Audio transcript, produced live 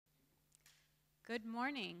Good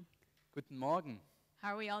morning. Guten Morgen. How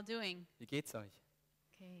are we all doing? Wie geht's euch?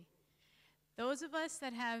 Okay. Those of us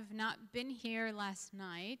that have not been here last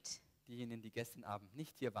night, Diejenigen, die gestern Abend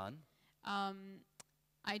nicht hier waren,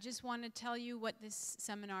 I just want to tell you what this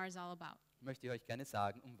seminar is all about. möchte ich euch gerne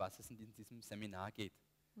sagen, um was es in diesem Seminar geht.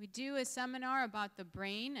 We do a seminar about the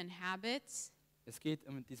brain and habits Es geht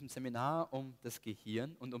in diesem Seminar um das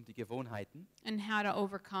Gehirn und um die Gewohnheiten and how to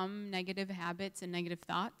overcome negative habits and negative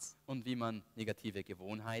thoughts und wie man negative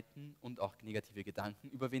Gewohnheiten und auch negative Gedanken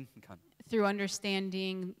überwinden kann. through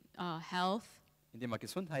understanding health, Indem wir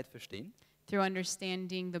Gesundheit verstehen, through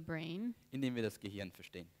understanding the brain, indem wir das Gehirn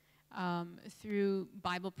verstehen. through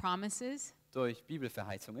Bible promises, Durch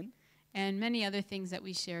Bibelverheißungen and many other things that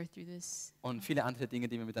we share through this. und viele andere Dinge,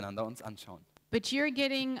 die wir miteinander uns anschauen. But you're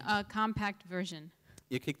getting a compact version.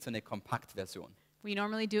 Ihr kriegt so eine Kompaktversion. We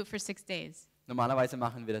normally do it for 6 days, Normalerweise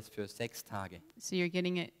machen wir das für 6 Tage. so you're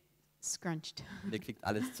getting it scrunched. Und ihr kriegt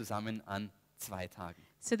alles zusammen an 2 Tagen.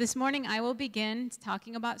 So this morning I will begin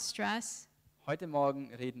talking about stress, Heute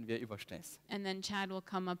Morgen reden wir über Stress. and then Chad will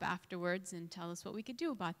come up afterwards and tell us what we could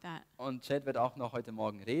do about that. Und Chad wird auch noch heute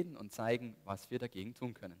Morgen reden und zeigen, was wir dagegen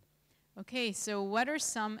tun können. Okay, so what are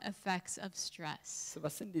some effects of stress? So,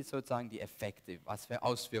 was sind sozusagen die Effekte? Was für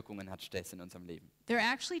Auswirkungen hat Stress in unserem Leben? There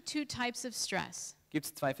are actually 2 types of stress. Gibt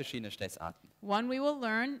es 2 verschiedene Stressarten. One we will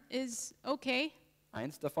learn is okay,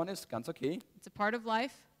 Eins davon ist ganz okay, it's a part of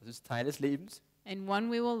life, das ist Teil des Lebens. and one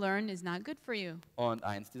we will learn is not good for you. Und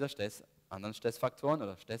eins dieser anderen Stressfaktoren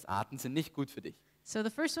oder Stressarten sind nicht gut für dich. So the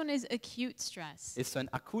first one is acute stress. Ist so ein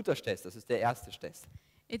akuter Stress, das ist der erste Stress.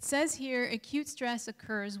 It says here, acute stress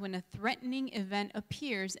occurs when a threatening event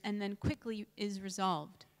appears and then quickly is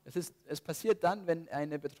resolved. Es passiert dann, wenn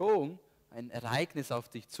eine Bedrohung, ein Ereignis auf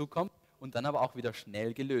dich zukommt und dann aber auch wieder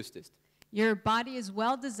schnell gelöst ist. Your body is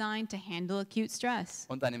well designed to handle acute stress.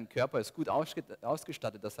 Und deinem Körper ist gut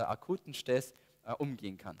ausgestattet, dass er akuten Stress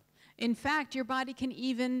umgehen kann. In fact, your body can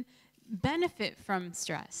even benefit from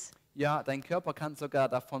stress, Ja, dein Körper kann sogar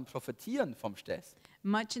davon profitieren vom Stress.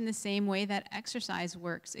 much in the same way that exercise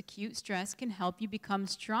works. Acute stress can help you become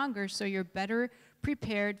stronger so you're better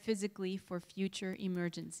prepared physically for future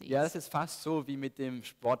emergencies. Ja, das ist fast so wie mit den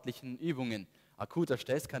sportlichen Übungen. Akuter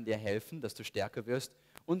Stress kann dir helfen, dass du stärker wirst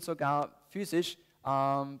und sogar physisch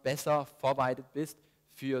besser vorbereitet bist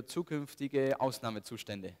für zukünftige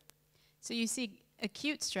Ausnahmezustände. So you see,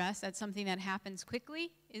 acute stress, that's something that happens quickly,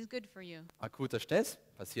 is good for you. Akuter Stress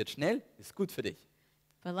passiert schnell, ist gut für dich.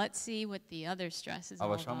 But let's see what the other stress is all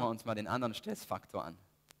Aber schauen wir about. uns mal den anderen Stressfaktor an.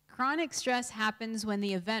 Chronic stress happens when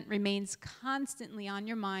the event remains constantly on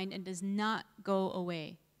your mind and does not go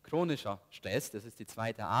away. Chronischer Stress, das ist die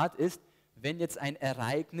zweite Art, ist, wenn jetzt ein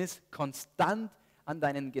Ereignis konstant an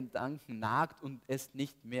deinen Gedanken nagt und es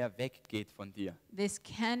nicht mehr weggeht von dir. This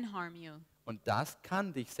can harm you Und das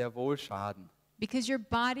kann dich sehr wohl schaden. because your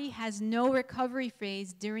body has no recovery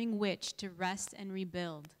phase during which to rest and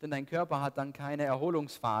rebuild. Denn dein Körper hat dann keine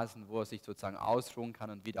Erholungsphasen, wo er sich sozusagen ausruhen kann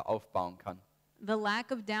und wieder aufbauen kann. The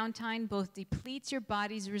lack of downtime both depletes your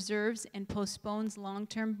body's reserves and postpones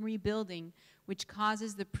long-term rebuilding, which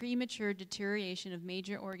causes the premature deterioration of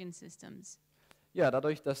major organ systems. Ja,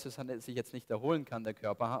 dadurch, dass es sich jetzt nicht erholen kann, der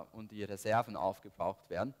Körper, und die Reserven aufgebraucht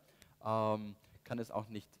werden, kann es auch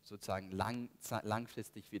nicht sozusagen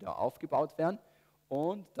langfristig wieder aufgebaut werden.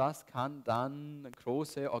 Und das kann dann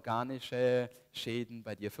große organische Schäden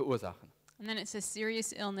bei dir verursachen. And then it says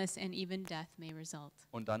serious illness and even death may result.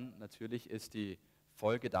 Und dann natürlich ist die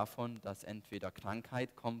Folge davon, dass entweder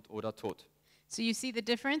Krankheit kommt oder Tod. So you see the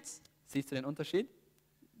difference? Siehst du den Unterschied?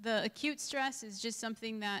 The acute stress is just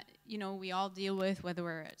something that, we all deal with, whether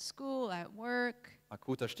we're at school, at work.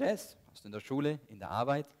 Akuter Stress, hast du in der Schule, in der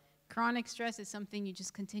Arbeit. Chronic stress is something you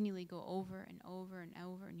just continually go over and over and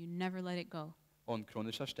over and you never let it go. Und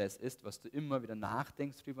chronischer Stress ist, was du immer wieder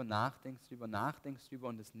nachdenkst drüber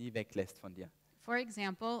und es nie weglässt von dir. For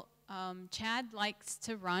example, Chad likes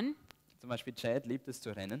to run. Zum Beispiel Chad liebt es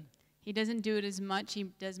zu rennen. He doesn't do it as much, he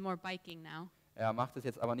does more biking now. Er macht es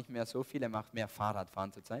jetzt aber nicht mehr so viel, er macht mehr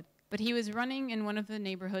Fahrradfahren zurzeit. But he was running in one of the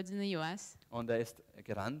neighborhoods in the US Und er ist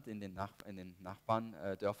gerannt in den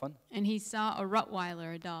Nachbarn-Dörfern and he saw a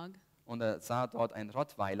Rottweiler, a dog. und er sah dort einen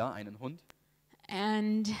Rottweiler, einen Hund.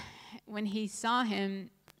 And when he saw him,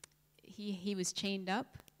 he was chained up.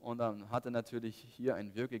 Und dann hat er natürlich hier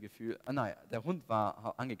ein Würgegefühl. Nein, der Hund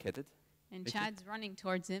war angekettet And Richtig. Chad's running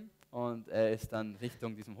towards him. und er ist dann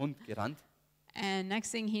Richtung diesem Hund gerannt. And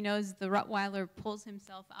next thing he knows, the Rottweiler pulls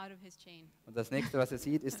himself out of his chain. Und das nächste, was er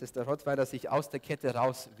sieht, ist, dass der Rottweiler sich aus der Kette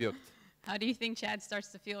rauswirkt. How do you think Chad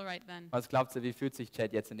starts to feel right then? Was glaubt ihr, wie fühlt sich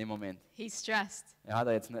Chad jetzt in dem Moment? He's stressed. Er hat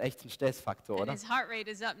da jetzt einen echten Stressfaktor, And oder? his heart rate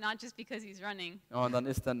is up, not just because he's running. Und dann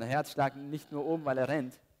ist dann der Herzschlag nicht nur oben, weil er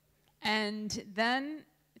rennt. And then,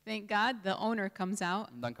 thank God, the owner comes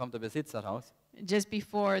out Und dann kommt der Besitzer raus, just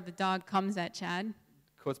before the dog comes at Chad.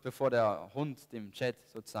 kurz bevor der Hund dem Chad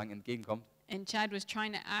sozusagen entgegenkommt. And Chad was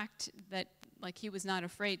trying to act that like he was not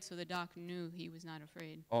afraid, so the dog knew he was not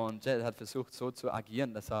afraid. Und Chad hat versucht, so zu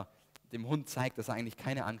agieren, dass er dem Hund zeigt, dass er eigentlich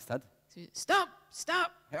keine Angst hat. So, stop,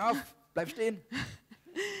 stop. Hör auf, bleib stehen.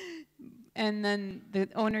 And then the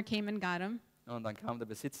owner came and got him, Und dann kam der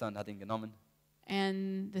Besitzer und hat ihn genommen.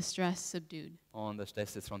 and the stress subdued. Und der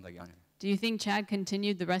Stress ist runtergegangen. Do you think Chad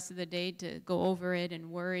continued the rest of the day to go over it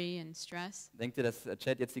and worry and stress? Denkt ihr, dass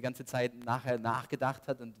Chad jetzt die ganze Zeit nachher nachgedacht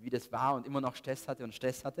hat und wie das war und immer noch Stress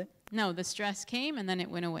hatte? No, the stress came and then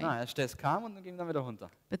it went away. Nein, der Stress kam und dann ging dann wieder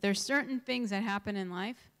runter. But there's certain things that happen in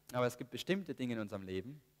life Aber es gibt bestimmte Dinge in unserem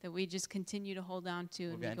Leben, that we just continue to hold on to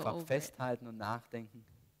wo and wir we go einfach over it. festhalten und nachdenken,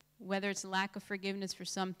 Whether it's lack of forgiveness for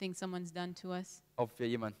something someone's done to us, ob wir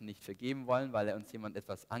jemanden nicht vergeben wollen, weil er uns jemand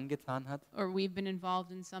etwas angetan hat, or we've been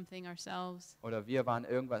involved in something ourselves. oder wir waren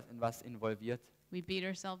irgendwas in was involviert. We beat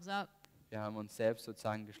ourselves up Wir haben uns selbst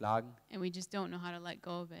sozusagen geschlagen and we just don't know how to let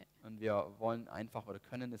go of it. und wir wollen einfach oder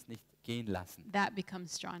können es nicht gehen lassen. That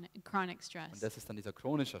becomes chronic Und stress. das ist dann dieser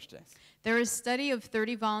chronische Stress. There is a study of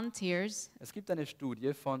 30 volunteers, Es gibt eine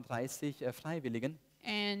Studie von 30 Freiwilligen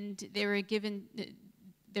and they were given,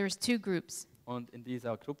 there's two groups. und in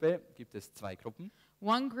dieser Gruppe gibt es 2 Gruppen.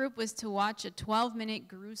 One group was to watch a 12-minute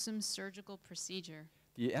gruesome surgical procedure.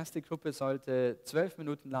 Die erste Gruppe sollte 12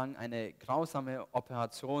 Minuten lang eine grausame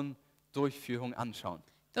Durchführung anschauen.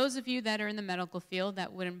 Those of you that are in the medical field, that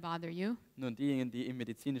wouldn't bother you. Nun, diejenigen, die im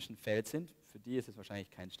medizinischen Feld sind, für die ist es wahrscheinlich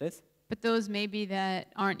kein Stress. But those maybe that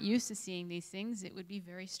aren't used to seeing these things, it would be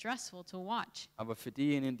very stressful to watch. Aber für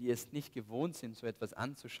diejenigen, die es nicht gewohnt sind, so etwas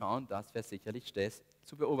anzuschauen, das wäre sicherlich Stress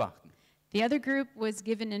zu beobachten. The other group was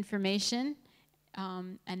given information,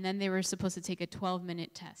 and then they were supposed to take a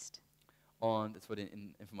 12-minute test. Und es wurde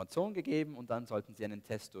ihnen Informationen gegeben und dann sollten sie einen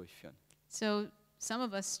Test durchführen. So some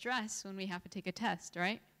of us stress when we have to take a test,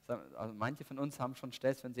 right? Also manche von uns haben schon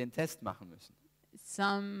Stress, wenn sie einen Test machen müssen.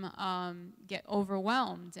 Some get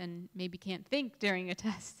overwhelmed and maybe can't think during a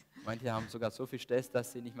test. Manche haben sogar so viel Stress,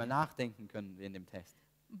 dass sie nicht mal nachdenken können während dem Test.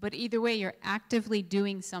 But either way, you're actively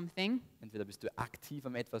doing something Entweder bist du aktiv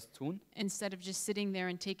am etwas tun, instead of just sitting there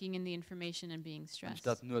and taking in the information and being stressed.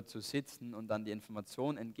 anstatt nur zu sitzen und dann die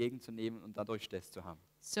Informationen entgegenzunehmen und dadurch Stress zu haben.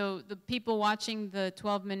 So the people watching the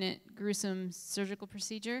 12-minute gruesome surgical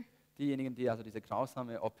procedure Diejenigen, die also diese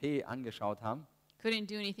grausame OP angeschaut haben, couldn't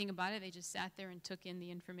do anything about it. They just sat there and took in the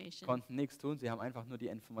information. konnten nichts tun, sie haben einfach nur die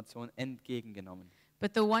Informationen entgegengenommen.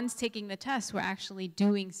 But the ones taking the test were actually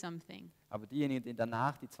doing something. Aber diejenigen, die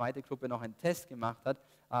danach, die zweite Gruppe, noch einen Test gemacht hat,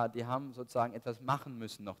 die haben sozusagen etwas machen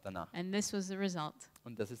müssen noch danach. And this was the result.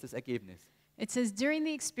 Und das ist das Ergebnis. It says, during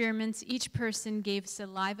the experiments, each person gave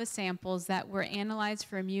saliva samples that were analyzed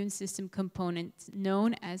for immune system components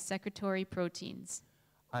known as secretory proteins.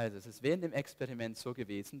 Also es ist während dem Experiment so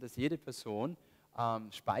gewesen, dass jede Person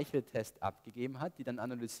Speicheltest abgegeben hat, die dann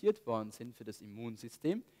analysiert worden sind für das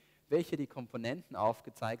Immunsystem, welche die Komponenten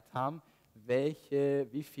aufgezeigt haben,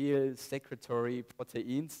 wie viel sekretorische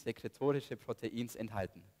Proteins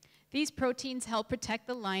enthalten. These proteins help protect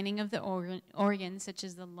the lining of the organs, such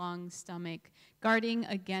as the lung, stomach, guarding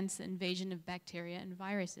against the invasion of bacteria and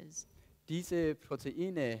viruses. Diese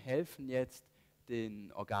Proteine helfen jetzt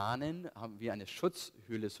den Organen, haben wir eine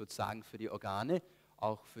Schutzhülle sozusagen für die Organe,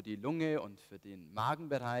 auch für die Lunge und für den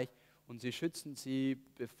Magenbereich, und sie schützen sie,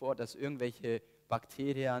 bevor das irgendwelche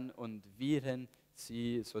Bakterien und Viren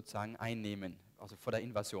sie sozusagen einnehmen, also vor der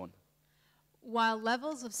Invasion. While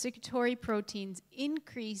levels of secretory proteins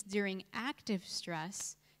increase during active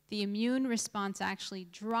stress, the immune response actually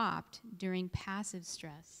dropped during passive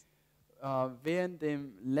stress. Während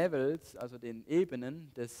dem Levels, also den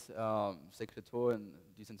Ebenen des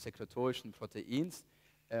diesen sekretorischen Proteins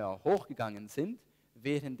hochgegangen sind,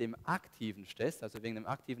 während dem aktiven Stress, also wegen dem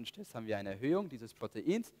aktiven Stress haben wir eine Erhöhung dieses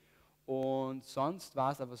Proteins, und sonst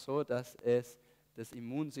war es aber so, dass es das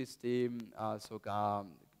Immunsystem sogar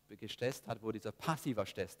gestresst hat, wo dieser passiver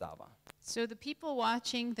Stress da war. So the people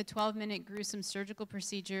watching the 12-minute gruesome surgical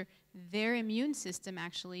procedure, their immune system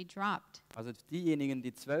actually dropped. Also diejenigen,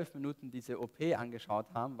 die 12 Minuten diese OP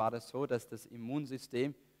angeschaut haben, war das so, dass das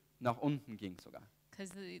Immunsystem nach unten ging sogar.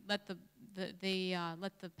 Because they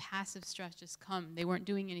let the passive stress just come. They weren't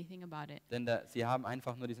doing anything about it. Denn sie haben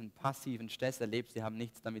einfach nur diesen passiven Stress erlebt, sie haben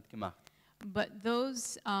nichts damit gemacht. But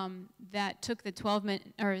those that took the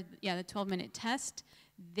 12-minute test,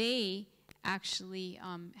 they actually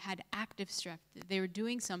had active stress. They were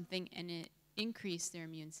doing something and it increased their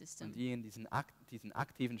immune system. Und die in diesen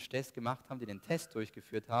aktiven Stress gemacht haben, die den Test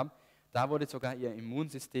durchgeführt haben, da wurde sogar ihr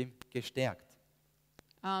Immunsystem gestärkt.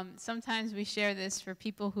 Sometimes we share this for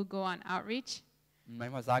people who go on outreach. Und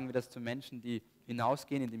manchmal sagen wir das zu Menschen, die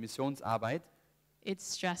hinausgehen in die Missionsarbeit.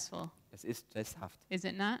 It's stressful, Es ist stresshaft, is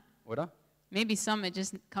it not? oder? Maybe some it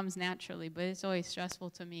just comes naturally, but it's always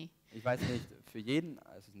stressful to me. Ich weiß nicht, für jeden,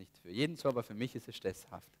 also nicht für jeden so, aber für mich ist es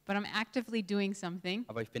stresshaft. But I'm actively doing something,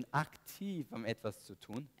 Aber ich bin aktiv, um etwas zu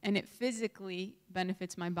tun. and it physically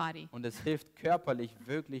benefits my body, Und es hilft körperlich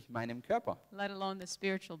wirklich meinem Körper. let alone the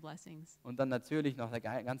spiritual blessings. Und dann natürlich noch der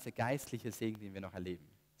ganze geistliche Segen, den wir noch erleben.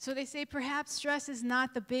 So they say perhaps stress is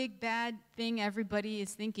not the big bad thing everybody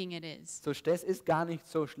is thinking it is. So Stress ist gar nicht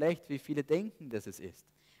so schlecht, wie viele denken, dass es ist.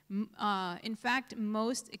 In fact,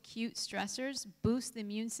 most acute stressors boost the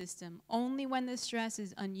immune system. Only when the stress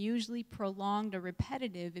is unusually prolonged or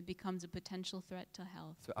repetitive, it becomes a potential threat to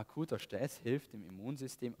health. So akuter Stress hilft dem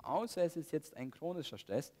Immunsystem, außer es ist jetzt ein chronischer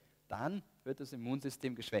Stress, dann wird das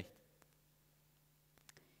Immunsystem geschwächt.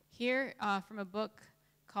 Here, from a book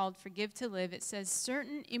called Forgive to Live, it says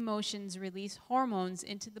certain emotions release hormones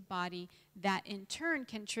into the body that in turn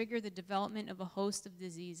can trigger the development of a host of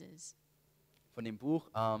diseases. Von dem Buch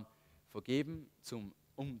Vergeben,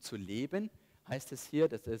 um zu leben, heißt es hier,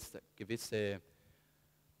 dass es gewisse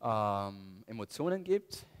Emotionen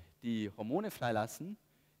gibt, die Hormone freilassen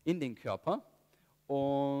in den Körper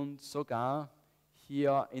und sogar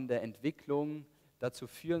hier in der Entwicklung dazu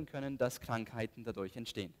führen können, dass Krankheiten dadurch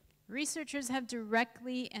entstehen. Researchers have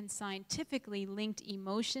directly and scientifically linked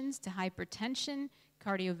emotions to hypertension,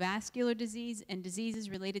 cardiovascular disease, and diseases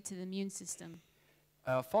related to the immune system.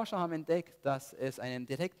 Forscher haben entdeckt, dass es einen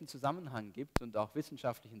direkten Zusammenhang gibt und auch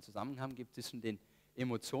wissenschaftlichen Zusammenhang gibt zwischen den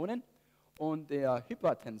Emotionen und der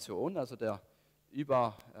Hypertension, also der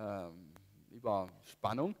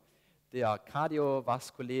Überspannung, der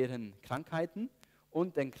kardiovaskulären Krankheiten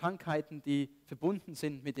und den Krankheiten, die verbunden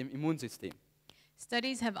sind mit dem Immunsystem.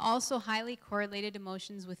 Studies have also highly correlated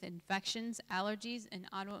emotions with infections, allergies,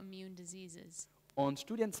 and autoimmune diseases. Und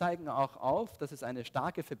Studien zeigen auch auf, dass es eine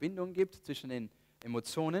starke Verbindung gibt zwischen den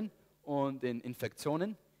Emotionen und den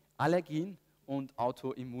Infektionen, Allergien und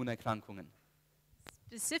Autoimmunerkrankungen.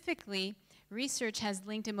 Specifically, research has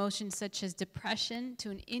linked emotions such as depression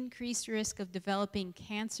to an increased risk of developing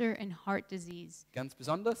cancer and heart disease. Ganz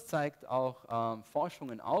besonders zeigt auch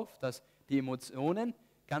Forschungen auf, dass die Emotionen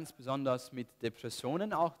ganz besonders mit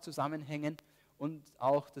Depressionen auch zusammenhängen und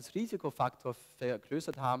auch das Risikofaktor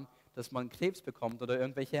vergrößert haben, dass man Krebs bekommt oder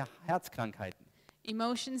irgendwelche Herzkrankheiten.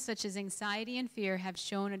 Emotions such as anxiety and fear have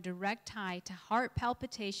shown a direct tie to heart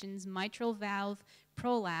palpitations, mitral valve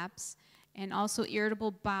prolapse, and also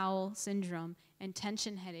irritable bowel syndrome and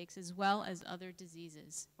tension headaches, as well as other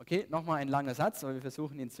diseases. Okay, nochmal ein langer Satz, aber wir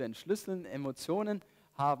versuchen ihn zu entschlüsseln. Emotionen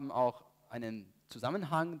haben auch einen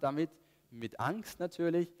Zusammenhang damit, mit Angst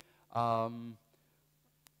natürlich.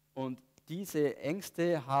 Und diese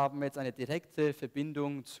Ängste haben jetzt eine direkte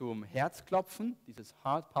Verbindung zum Herzklopfen, dieses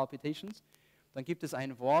Heart Palpitations. Dann gibt es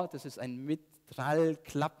ein Wort, das ist ein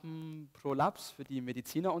Mitralklappenprolaps für die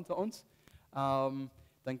Mediziner unter uns. Dann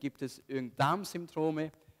gibt es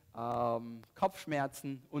Darmsymptome,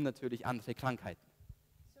 Kopfschmerzen und natürlich andere Krankheiten.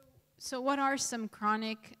 So what are some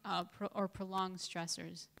chronic or prolonged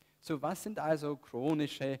stressors? So was sind also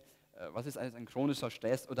was ist also ein chronischer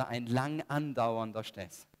Stress oder ein lang andauernder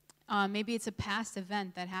Stress? Maybe it's a past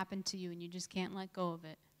event that happened to you and you just can't let go of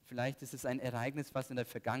it. Vielleicht ist es ein Ereignis, was in der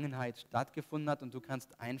Vergangenheit stattgefunden hat und du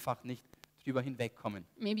kannst einfach nicht drüber hinwegkommen.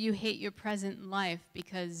 Maybe you hate your present life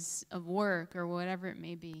because of work or whatever it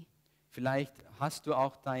may be. Vielleicht hast du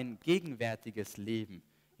auch dein gegenwärtiges Leben,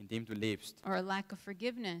 in dem du lebst. Or a lack of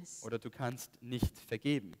forgiveness. Oder du kannst nicht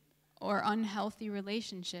vergeben. Or unhealthy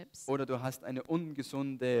relationships. Oder du hast eine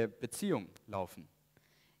ungesunde Beziehung laufen.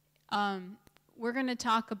 We're going to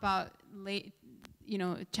talk about,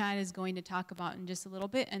 Chad is going to talk about in just a little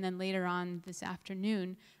bit, and then later on this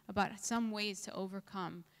afternoon, about some ways to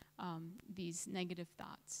overcome these negative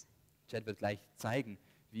thoughts. Chad wird gleich zeigen,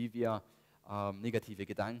 wie wir negative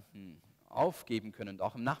Gedanken aufgeben können. Und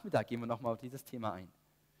auch am Nachmittag gehen wir nochmal auf dieses Thema ein.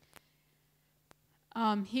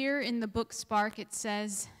 Here in the book Spark, it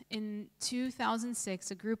says, in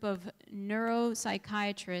 2006, a group of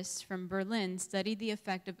neuropsychiatrists from Berlin studied the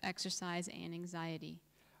effect of exercise and anxiety.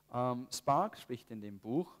 Spark spricht in dem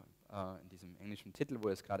Buch, in diesem englischen Titel, wo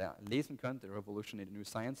ihr es gerade lesen könnt, The Revolution in the New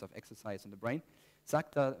Science of Exercise in the Brain,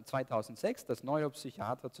 sagt er 2006, dass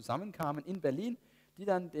Neuropsychiater zusammenkamen in Berlin, die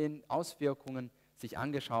dann den Auswirkungen sich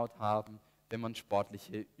angeschaut haben, wenn man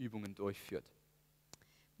sportliche Übungen durchführt.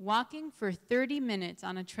 Walking for 30 minutes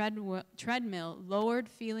on a treadmill lowered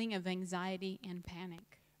feeling of anxiety and panic.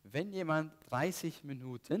 Wenn jemand 30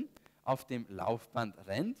 Minuten auf dem Laufband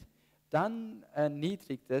rennt, dann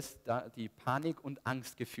erniedrigt es die Panik- und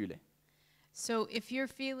Angstgefühle. So if you're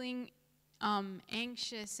feeling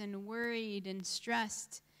anxious and worried and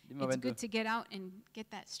stressed, Immer it's wenn du- good to get out and get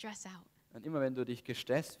that stress out. Und immer wenn du dich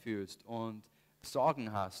gestresst fühlst und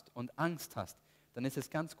Sorgen hast und Angst hast, dann ist es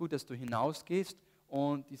ganz gut, dass du hinausgehst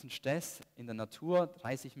und diesen Stress in der Natur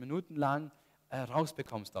 30 Minuten lang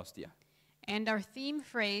rausbekommst aus dir. And our theme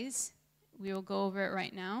phrase, we will go over it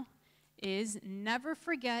right now, is never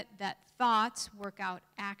forget that thoughts work out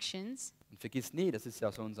actions Und vergiss nie, das ist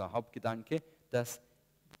ja so unser Hauptgedanke, dass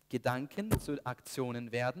Gedanken zu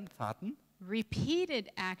Aktionen werden, Taten. repeated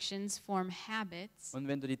actions form habits, Und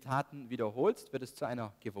wenn du die Taten wiederholst, wird es zu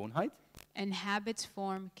einer Gewohnheit. and habits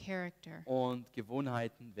form character. Und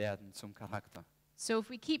Gewohnheiten werden zum Charakter. So if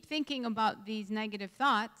we keep thinking about these negative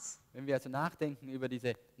thoughts, Wenn wir also nachdenken über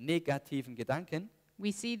diese negativen Gedanken,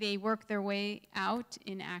 we see they work their way out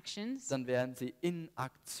in actions. dann werden sie in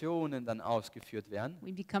Aktionen dann ausgeführt werden.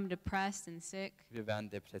 We become depressed and sick. Wir werden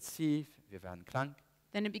depressiv, wir werden krank.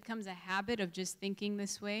 Then it becomes a habit of just thinking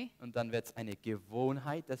this way. Und dann wird es eine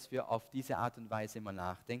Gewohnheit, dass wir auf diese Art und Weise immer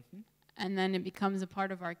nachdenken. And then it becomes a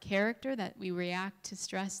part of our character that we react to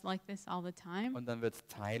stress like this all the time. Und dann wird es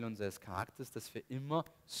Teil unseres Charakters, dass wir immer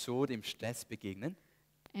so dem Stress begegnen.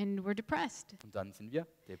 And we're depressed Und dann sind wir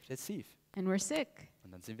depressiv. and we're sick.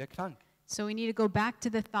 Und dann sind wir krank. So we need to go back to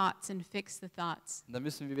the thoughts and fix the thoughts. Und dann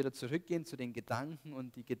müssen wir wieder zurückgehen zu den Gedanken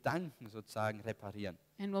und die Gedanken sozusagen reparieren.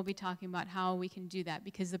 And we'll be talking about how we can do that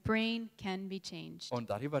because the brain can be changed. Und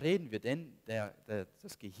darüber reden wir, denn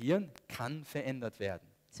das Gehirn kann verändert werden.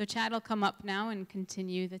 So Chad will come up now and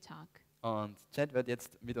continue the talk. Und Chad wird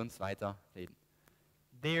jetzt mit uns weiter reden.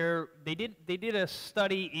 They did a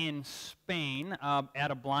study in Spain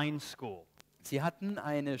at a blind school. Sie hatten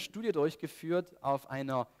eine Studie durchgeführt auf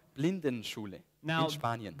einer Blindenschule Now, in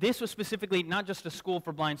Spanien. this was specifically not just a school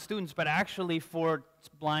for blind students, but actually for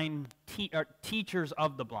blind teachers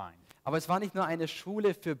of the blind. Aber es war nicht nur eine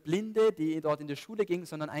Schule für Blinde, die dort in die Schule gingen,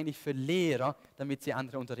 sondern eigentlich für Lehrer, damit sie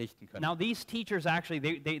andere unterrichten können. Now, these teachers actually,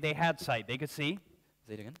 they had sight. They could see.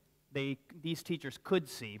 Seht ihr? These teachers could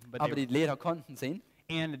see, but Aber die Lehrer konnten sehen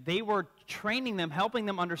and they were training them, helping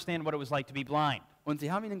them understand what it was like to be blind. und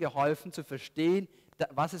sie haben ihnen geholfen zu verstehen,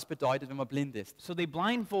 was es bedeutet, wenn man blind ist. So they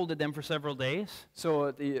blindfolded them for several days,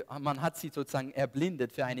 So, man hat sie sozusagen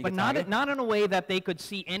erblindet für einige but Tage. not in a way that they could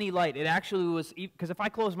see any light. It actually was, because if I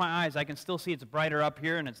close my eyes, I can still see it's brighter up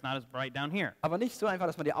here and it's not as bright down here. Aber nicht so einfach,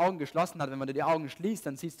 dass man die Augen geschlossen hat. Wenn man die Augen schließt,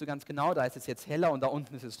 dann siehst du ganz genau, da ist es jetzt heller und da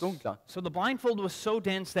unten ist es dunkler. So the blindfold was so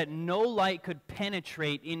dense that no light could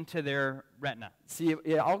penetrate into their retina.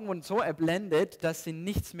 Ihre Augen wurden so erblendet, dass sie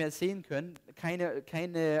nichts mehr sehen können, keine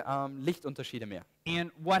Lichtunterschiede mehr.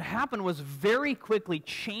 And what happened was very quickly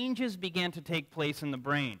changes began to take place in the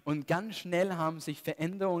brain. Und ganz schnell haben sich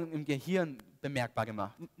Veränderungen im Gehirn bemerkbar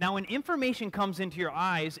gemacht. Now when information comes into your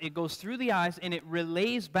eyes, it goes through the eyes and it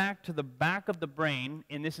relays back to the back of the brain,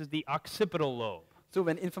 and this is the occipital lobe. So,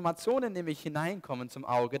 wenn Informationen nämlich hineinkommen zum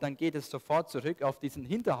Auge, dann geht es sofort zurück auf diesen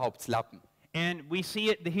Hinterhauptslappen. And we see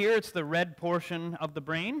it here, it's the red portion of the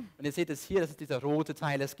brain. Und ihr seht es hier, das ist dieser rote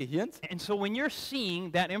Teil des Gehirns. And so when you're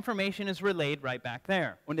seeing, that information is relayed right back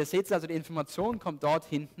there. Und ihr seht es also, die Information kommt dort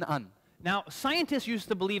hinten an. Now, scientists used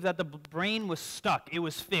to believe that the brain was stuck. It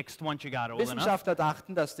was fixed once you got old enough. Wissenschaftler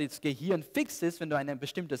dachten, dass das Gehirn fix ist, wenn du ein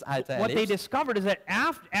bestimmtes Alter What they erlebst. discovered is that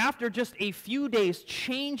after just a few days,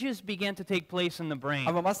 changes began to take place in the brain.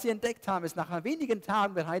 Aber was sie entdeckt haben, ist nach wenigen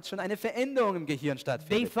Tagen bereits schon eine Veränderung im Gehirn They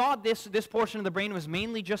stattfindet. thought this portion of the brain was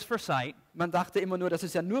mainly just for sight, Man dachte immer nur, das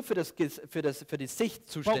ist ja nur für die Sicht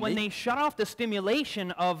but when zuständig. they shut off the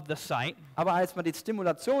stimulation of the sight, Aber als man die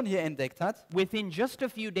Stimulation hier entdeckt hat, within just a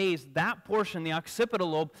few days, that portion, the occipital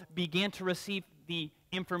lobe, began to receive the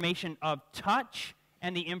information of touch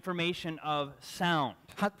and the information of sound.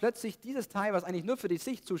 hat plötzlich dieses Teil, was eigentlich nur für die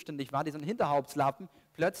Sicht zuständig war, diesen Hinterhauptslappen,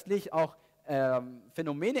 plötzlich auch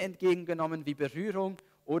Phänomene entgegengenommen wie Berührung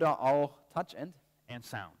oder auch Touch And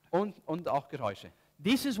sound. und auch Geräusche.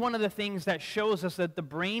 This is one of the things that shows us that the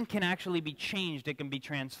brain can actually be changed, it can be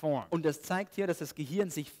transformed. Und das zeigt hier, dass das Gehirn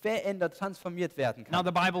sich verändert, transformiert werden Now kann.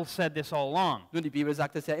 the Bible said this all along, Nur die Bibel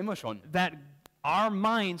sagt es ja immer schon. that our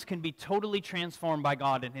minds can be totally transformed by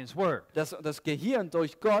God and His Word. dass das Gehirn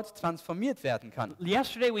durch Gott transformiert werden kann.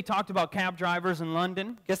 Yesterday we talked about cab drivers in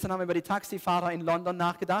London. Gestern haben wir über die Taxifahrer in London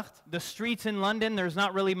nachgedacht. The streets in London, there's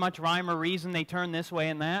not really much rhyme or reason. They turn this way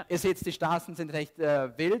and that. Ihr seht, die Straßen sind recht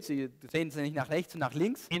wild, sie drehen sich nicht nach rechts und nach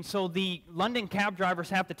links. And so the London cab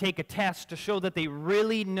drivers have to take a test to show that they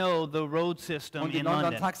really know the road system Und die in London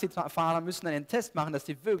London. Taxifahrer müssen einen Test machen, dass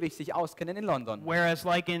sie wirklich sich auskennen in London. Whereas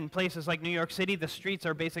like in places like New York City, the streets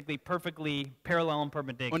are basically perfectly parallel and Und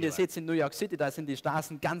perpendicular. ihr seht in New York City, da sind die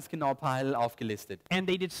Straßen ganz genau parallel aufgelistet. And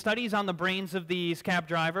they did studies on the brains of these cab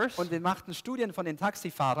drivers. Und wir machten Studien von den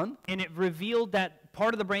Taxifahrern And it revealed that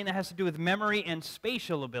part of the brain that has to do with memory and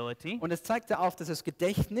spatial ability, und es zeigte auf, dass das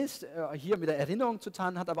Gedächtnis hier mit der Erinnerung zu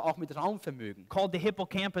tun hat, aber auch mit Raumvermögen. called the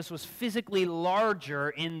hippocampus, was physically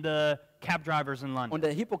larger in the cab drivers in London. Und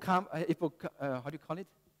der how do you call it?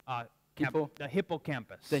 The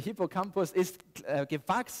hippocampus. Der Hippocampus ist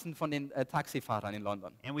gewachsen von den Taxifahrern in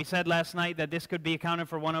London. And we said last night that this could be accounted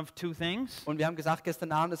for one of two things. Und wir haben gesagt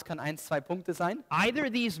gestern Abend, es kann 1, 2 Punkte sein.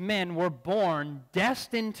 Either these men were born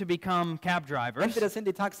destined to become cab drivers, Entweder sind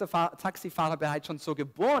die Taxifahrer bereits schon so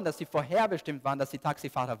geboren, dass sie vorherbestimmt waren, dass sie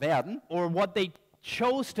Taxifahrer werden, or what they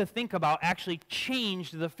chose to think about actually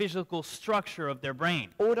changed the physical structure of their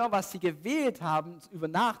brain. oder was sie gewählt haben, über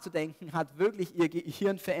nachzudenken, hat wirklich ihr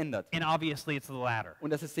Gehirn verändert. And obviously it's the latter.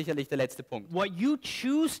 Und das ist sicherlich der letzte Punkt. What you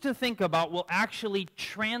choose to think about will actually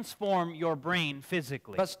transform your brain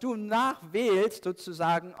physically. Was du nachwählst,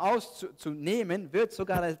 sozusagen auszunehmen, wird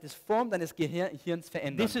sogar die Form deines Gehirns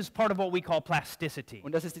verändern. This is part of what we call plasticity.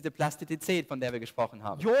 Und das ist diese Plastizität, von der wir gesprochen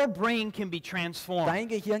haben. Your brain can be transformed. Dein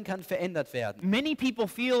Gehirn kann verändert werden. Many people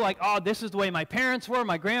feel like, oh, this is the way my parents were,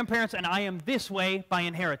 my grandparents, and I am this way by Und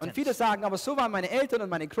inheritance. viele sagen, aber so waren meine Eltern und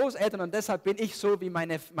meine Großeltern und deshalb bin ich so, wie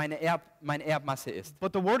meine Erbmasse ist.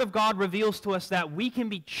 But the Word of God reveals to us that we can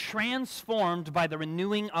be transformed by the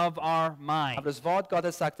renewing of our mind. Aber das Wort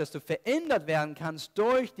Gottes sagt, dass du verändert werden kannst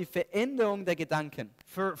durch die Veränderung der Gedanken.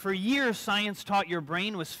 For years, science taught your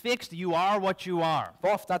brain was fixed. You are what you are.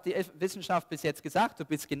 Oft hat die Wissenschaft bis jetzt gesagt, du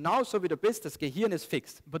bist genauso, wie du bist, das Gehirn ist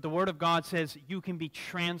fix. But the Word of God says you can be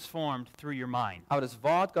transformed through your mind. Aber das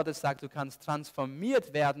Wort Gottes sagt, du kannst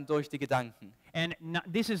transformiert werden durch die Gedanken. And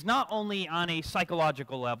this is not only on a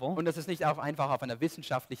psychological level, Und das ist nicht auch einfach auf einer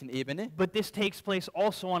wissenschaftlichen Ebene, but this takes place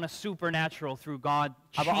also on a supernatural through God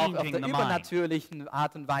aber auch auf changing der the mind. übernatürlichen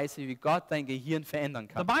Art und Weise, wie Gott dein Gehirn verändern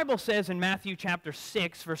The kann. Bible says in Matthew chapter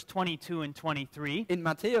 6, verse 22 and 23, In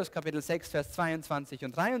Matthäus Kapitel 6, Vers 22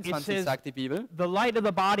 und 23 says, sagt die Bibel, the light of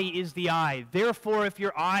the body is the eye. Therefore, if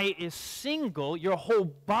your eye is single, your whole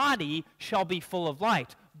body shall be full of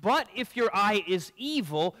light. But if your eye is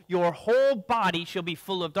evil, your whole body shall be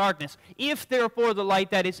full of darkness. If therefore the light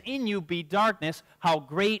that is in you be darkness, how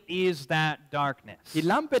great is that darkness? die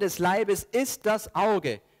Lampe des Leibes ist das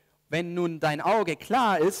Auge. Wenn nun dein Auge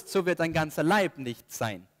klar ist, so wird dein ganzer Leib Licht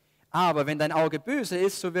sein. Aber wenn dein Auge böse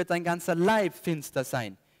ist, so wird dein ganzer Leib finster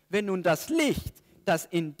sein. Wenn nun das Licht, das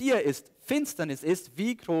in dir ist, Finsternis ist,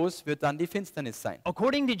 wie groß wird dann die Finsternis sein?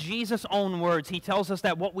 According to Jesus' own words, he tells us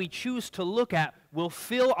that what we choose to look at will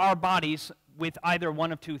fill our bodies with either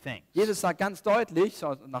one of two things. Jesus sagt ganz deutlich,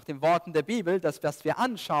 so nach den Worten der Bibel, dass was wir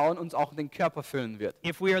anschauen, uns auch den Körper füllen wird.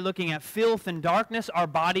 If we are looking at filth and darkness, our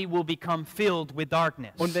body will become filled with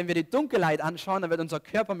darkness. Und wenn wir die Dunkelheit anschauen, dann wird unser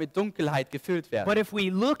Körper mit Dunkelheit gefüllt werden. But if we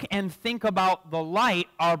look and think about the light,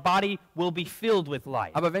 our body will be filled with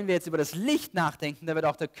light. Aber wenn wir jetzt über das Licht nachdenken, dann wird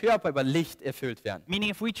auch der Körper über Licht erfüllt werden.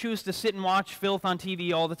 Meaning if we choose to sit and watch filth on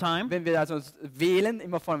TV all the time, Wenn wir also uns wählen,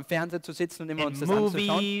 immer vor dem Fernseher zu sitzen und immer uns and das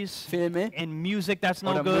anzuschauen, movies, Filme and music that's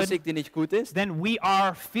no oder good, Musik, die nicht gut ist, then we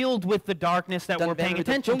are filled with the darkness that we're dann werden paying wir mit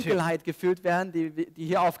der attention to. Dunkelheit gefüllt werden, die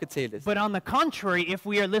hier aufgezählt ist. But on the contrary, if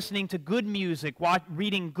we are listening to good music,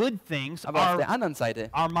 reading good things, Aber auf der anderen Seite,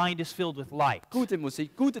 our mind is filled with light. gute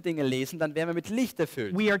Musik, gute Dinge lesen, dann werden wir mit Licht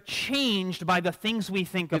erfüllt. We are changed by the things we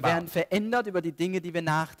think Wir werden about. verändert über die Dinge, die wir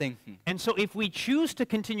nachdenken. And so if we choose to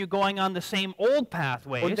continue going on the same old Und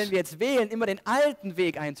pathways, wenn wir jetzt wählen, immer den alten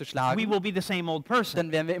Weg we einzuschlagen, will be the same old person.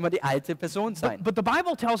 dann werden wir immer die alte Person sein. But the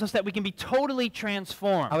Bible tells us that we can be totally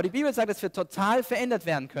transformed. Aber die Bibel sagt, dass wir total verändert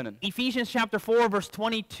werden können. Ephesians chapter 4, verse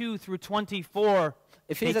 22 through 24,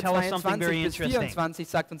 they Epheser tell us something 22 very bis interesting. 24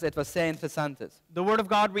 sagt uns etwas sehr Interessantes. The Word of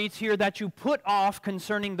God reads here that you put off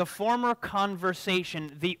concerning the former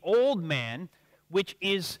conversation the old man, which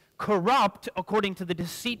is corrupt according to the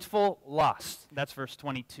deceitful lust. That's verse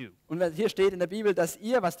 22. Und hier steht in der Bibel, dass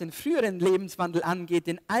ihr, was den früheren Lebenswandel angeht,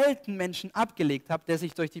 den alten Menschen abgelegt habt, der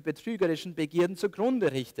sich durch die betrügerischen Begierden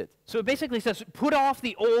zugrunde richtet. So it basically says, put off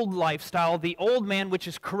the old lifestyle, the old man which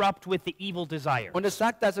is corrupt with the evil desires. Und es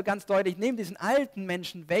sagt also ganz deutlich, nehmt diesen alten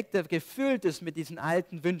Menschen weg, der gefüllt ist mit diesen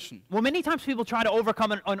alten Wünschen. Well, many times people try to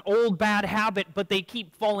overcome an old bad habit, but they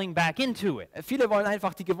keep falling back into it. Viele wollen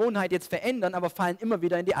einfach die Gewohnheit jetzt verändern, aber fallen immer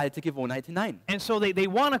wieder in die alte Gewohnheit hinein. And so they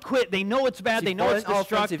want to quit. They know it's bad. Sie They know it's wollen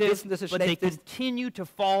aufhören, sie destructive, wissen, dass es but they schlecht ist. continue to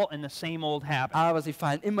fall in the same old habit. Aber sie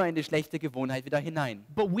fallen immer in die schlechte Gewohnheit wieder hinein.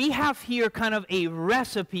 But we have here kind of a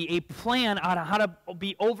recipe, a plan on how to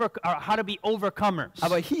be overcomers.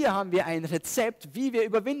 Aber hier haben wir ein Rezept, wie wir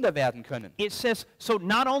Überwinder werden können. It says, so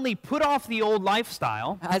not only put off the old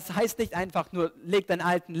lifestyle, Es heißt nicht einfach nur, leg deinen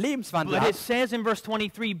alten Lebenswandel but ab. it says in verse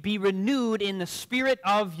 23, be renewed in the spirit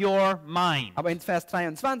of your mind. Aber in Vers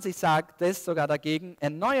 23 sagt es sogar dagegen,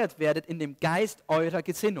 erneuert werdet in dem Geist eurer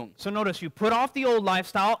Gesinnung. So notice, you put off the old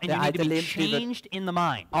lifestyle and Der you need to alte be Lebensstil wird changed in the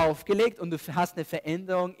mind. Aufgelegt und du hast eine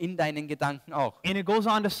Veränderung in deinen Gedanken auch. And it goes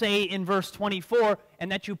on to say in verse 24,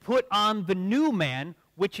 and that you put on the new man,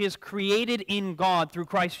 which is created in God through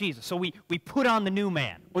Christ Jesus. So we put on the new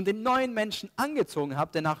man. Und den neuen Menschen angezogen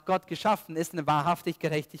habt, der nach Gott geschaffen ist, eine wahrhaftig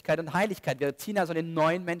Gerechtigkeit und Heiligkeit. Wir ziehen also den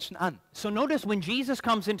neuen Menschen an. So notice when Jesus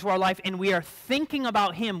comes into our life and we are thinking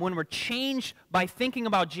about him, when we're changed by thinking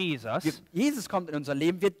about Jesus, Jesus kommt in unser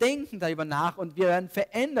Leben, wir denken darüber nach und wir werden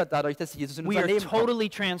verändert dadurch, dass Jesus in we unser are Leben kommt. totally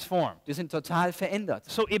transformed. Wir sind total verändert.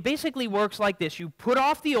 So it basically works like this. You put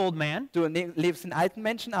off the old man, Du lebst den alten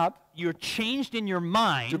Menschen ab, you're changed in your du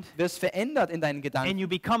mind, wirst verändert in deinen and Gedanken you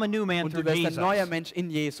become a new man und through du wirst ein neuer Jesus. Mensch in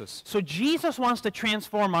Jesus. So Jesus wants to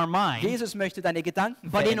transform our mind. Jesus möchte deine Gedanken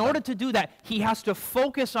But in order verändern. to do that, he has to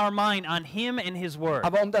focus our mind on him and his word.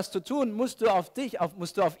 Aber um das zu tun, musst du auf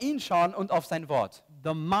ihn schauen und auf sein Wort.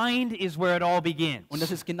 The mind is where it all begins. Und das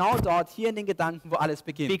ist genau dort, hier in den Gedanken, wo alles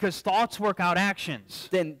beginnt. Because thoughts work out actions.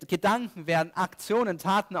 Denn Gedanken werden Aktionen,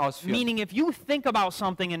 Taten ausführen. Meaning if you think about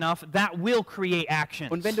something enough, that will create actions.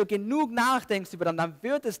 Und wenn du genug nachdenkst über dann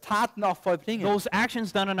wird es Taten auch vollbringen. Those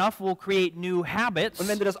actions done enough will create new habits Und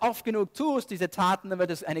wenn du das oft genug tust, diese Taten, dann wird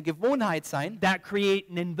es eine Gewohnheit sein. that create,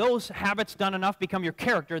 and then those habits done enough become your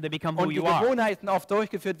character, they become who Und die you are. Gewohnheiten oft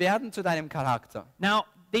durchgeführt werden zu deinem Charakter. Now,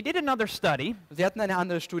 they did another study, Sie hatten eine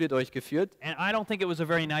andere Studie durchgeführt. and I don't think it was a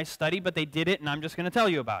very nice study, but they did it, and I'm just going to tell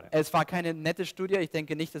you about it. Es war keine nette Studie, ich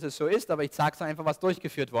denke nicht, dass es so ist, aber ich sage es einfach, was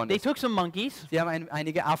durchgeführt worden They ist. took some monkeys. Sie haben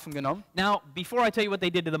einige Affen genommen. Now, before I tell you what they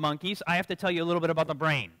did to the monkeys, I have to tell you a little bit about the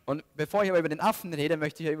brain. Und bevor ich aber über den Affen rede,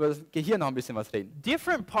 möchte ich über das Gehirn noch ein bisschen was reden.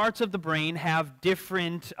 Different parts of the brain have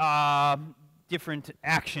different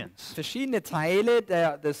actions. Verschiedene Teile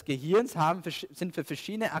des Gehirns sind für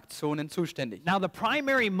verschiedene Aktionen zuständig. Now, the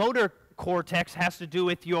primary motor cortex has to do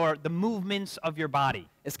with the movements of your body.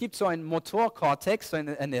 Es gibt so einen Motorkortex, so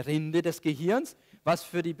eine Rinde des Gehirns, was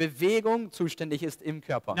für die Bewegung zuständig ist im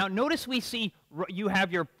Körper. Now, notice we see you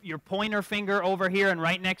have your pointer finger over here, and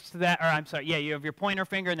right next to that, or I'm sorry, yeah, you have your pointer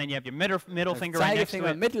finger, and then you have your middle finger right next to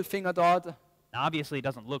Zeigefinger, it. Mittelfinger dort. Now, obviously, it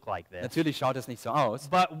doesn't look like this. Natürlich schaut es nicht so aus.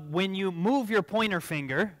 But when you move your pointer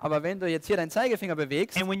finger, Aber wenn du jetzt hier deinen Zeigefinger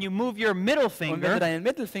bewegst and when you move your middle und wenn du finger, deinen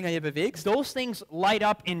Mittelfinger hier bewegst, those things light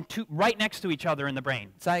up right next to each other in the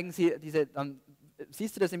brain. zeigen sie dann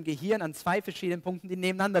siehst du das im Gehirn an zwei verschiedenen Punkten, die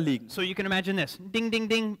nebeneinander liegen. So you can imagine this. Ding, ding,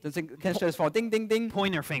 ding, Kennst du das vor? Ding, ding, ding.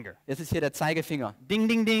 pointer finger. Das ist hier der Zeigefinger. Ding,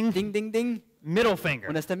 ding, ding, Ding, ding, ding. middle Und finger.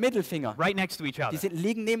 das ist der Mittelfinger. Right next to each Die other.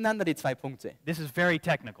 liegen nebeneinander, die zwei Punkte. This is very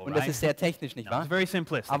technical, Und das right? ist sehr technisch, nicht No, wahr? it's very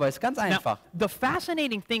simplistic. Aber es ist ganz Now, einfach. the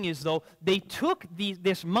fascinating thing is, though, they took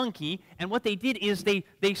this monkey, and what they did is they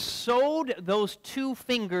sewed those two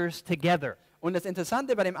fingers together. Und das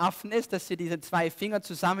Interessante bei dem Affen ist, dass sie diese zwei Finger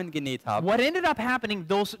zusammengenäht haben. What ended up happening,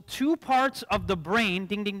 those two parts of the brain,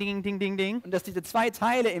 ding, ding, ding, ding, ding, ding, Und dass diese zwei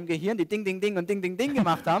Teile im Gehirn, die Ding, Ding, Ding und Ding, Ding, Ding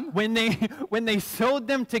gemacht haben, when they sewed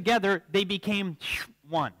them together, they became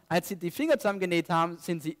one. als sie die Finger zusammengenäht haben,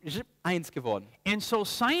 sind sie eins geworden. And so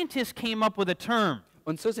scientists came up with a term.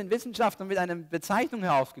 Und so sind Wissenschaftler mit einer Bezeichnung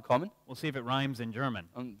herausgekommen. We'll see if it rhymes in German.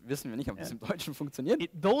 Und wissen wir nicht, ob das im Deutschen funktioniert.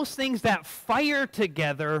 Those things that fire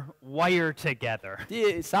together, wire together.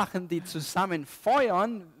 Die Sachen, die zusammen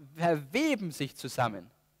feuern, verweben sich zusammen.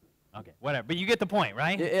 Okay, whatever. But you get the point,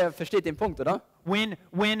 right? Ihr versteht den Punkt, oder?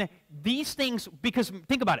 when these things, because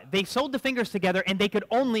think about it, they sewed the fingers together and they could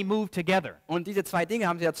only move together. Und diese zwei Dinge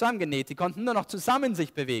haben sie ja zusammengenäht. Die konnten nur noch zusammen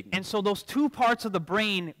sich bewegen. And so those two parts of the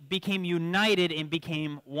brain became united and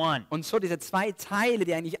became one. Und so diese zwei Teile,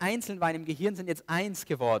 die eigentlich einzeln waren im Gehirn, sind jetzt eins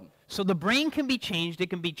geworden. So the brain can be changed, it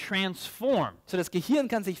can be transformed. So das Gehirn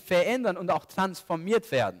kann sich verändern und auch transformiert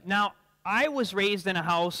werden. Now, I was raised in a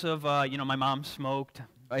house of, my mom smoked.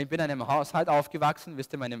 Ich bin in einem Haushalt aufgewachsen,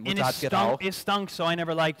 wisst ihr, meine And Mutter hat geraucht. it stunk, so I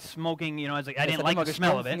never liked smoking, I Es didn't hat like immer the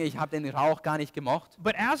smell of gestunken, it. ich habe den Rauch gar nicht gemocht.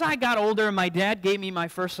 But as I got older, my dad gave me my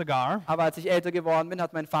first cigar. Aber als ich älter geworden bin,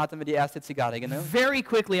 hat mein Vater mir die erste Zigarre genommen. Very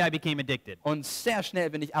quickly, I became addicted. Und sehr schnell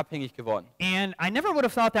bin ich abhängig geworden. And I never would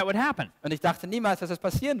have thought that would happen. Und ich dachte niemals, dass das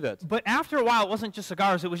passieren wird. But after a while, it wasn't just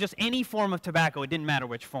cigars, it was just any form of tobacco. It didn't matter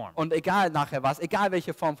which form. Und egal nachher was, egal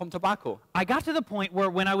welche Form vom Tobacco. I got to the point where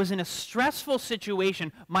when I was in a stressful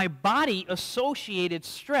situation, my body associated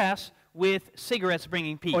stress with cigarettes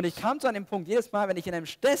bringing peace. Und ich kam zu einem Punkt, jedes Mal, wenn ich in einer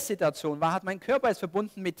Stresssituation war, hat mein Körper es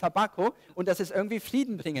verbunden mit Tabak und dass es irgendwie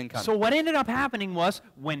Frieden bringen kann. So what ended up happening was,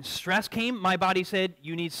 when stress came, my body said,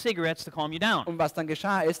 you need cigarettes to calm you down. Und was dann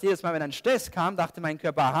geschah ist, jedes Mal, wenn ein Stress kam, dachte mein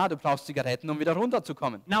Körper, aha, du brauchst Zigaretten, um wieder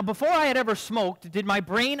runterzukommen. Now, before I had ever smoked, did my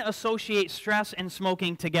brain associate stress and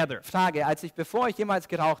smoking together? Frage, bevor ich jemals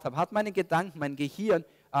geraucht habe, hat meine Gedanken, mein Gehirn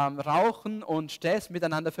Rauchen und Stress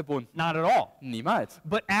miteinander verbunden? Not at all. Niemals.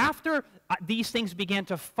 But after these things began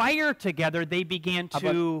to fire together, they began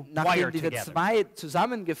Aber to wire nachdem diese together. zwei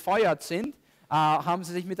zusammengefeuert sind, haben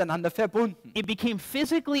sie sich miteinander verbunden. It became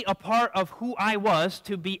physically a part of who I was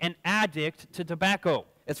to be an addict to tobacco.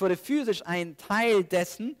 Es wurde physisch ein Teil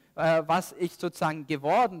dessen, was ich sozusagen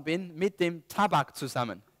geworden bin, mit dem Tabak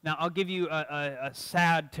zusammen. Now, I'll give you a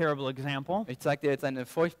sad, terrible example. Ich zeige dir jetzt eine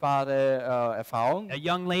furchtbare Erfahrung. A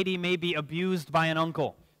young lady may be abused by an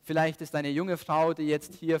uncle, Vielleicht ist eine junge Frau, die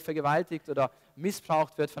jetzt hier vergewaltigt oder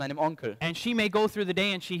missbraucht wird von einem Onkel. and she may go through the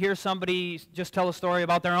day and she hears somebody just tell a story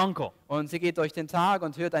about their uncle. Und sie geht durch den Tag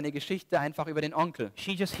und hört eine Geschichte einfach über den Onkel.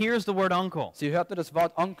 She just hears the word uncle. Sie hört nur das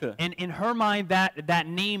Wort Onkel. And in her mind, that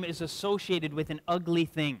name is associated with an ugly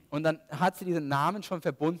thing. Und dann hat sie diesen Namen schon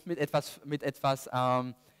verbunden mit etwas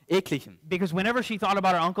Ekligem. Because whenever she thought about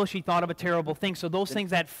her uncle, she thought of a terrible thing. So those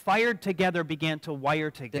things that fired together began to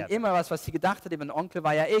wire Denn together. immer was sie gedacht hat über den Onkel,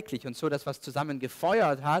 war ja eklig. Und so das, was zusammen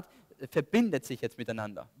gefeuert hat, verbindet sich jetzt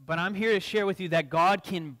miteinander. But I'm here to share with you that God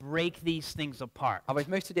can break these things apart. Aber ich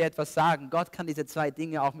möchte dir etwas sagen. Gott kann diese zwei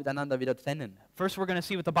Dinge auch miteinander wieder trennen. First, we're going to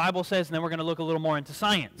see what the Bible says, and then we're going to look a little more into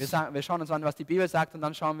science. Wir schauen uns an, was die Bibel sagt, und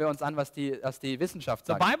dann schauen wir uns an, was die Wissenschaft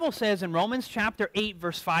The sagt. Bible says in Romans chapter 8,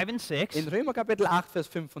 verse 5 and 6, In Römer Kapitel 8, Vers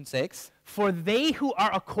 5 und 6, for they who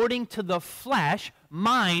are according to the flesh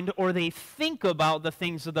mind, or they think about the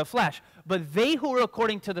things of the flesh. But they who are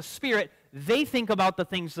according to the Spirit, they think about the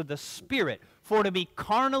things of the Spirit. For to be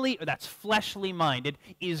carnally, or that's fleshly minded,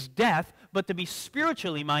 is death, but to be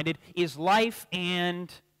spiritually minded is life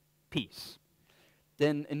and peace.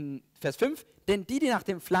 denn in Vers 5, denn die nach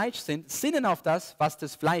dem Fleisch sind, sinnen auf das, was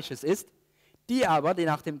des Fleisches ist, die aber, die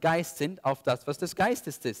nach dem Geist sind, auf das, was des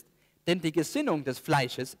Geistes ist. Denn die Gesinnung des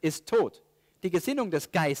Fleisches ist Tod, die Gesinnung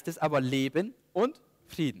des Geistes aber Leben und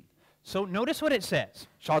Frieden. So notice what it says.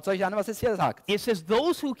 Schaut euch an, was es hier sagt. It says,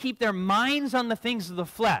 those who keep their minds on the things of the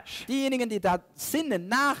flesh, Diejenigen, die da sinnen,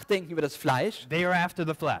 nachdenken über das Fleisch, they are after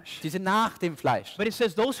the flesh. die sind nach dem Fleisch. But it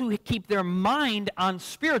says, those who keep their mind on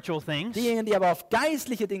spiritual things Diejenigen, die aber auf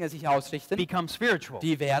geistliche Dinge sich ausrichten, become spiritual.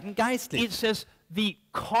 die werden geistlich. It says, the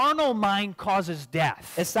carnal mind causes death.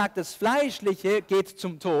 Es sagt, das Fleischliche geht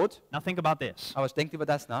zum Tod. Now think about this. Aber denkt über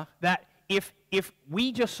das nach. That if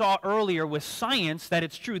we just saw earlier with science that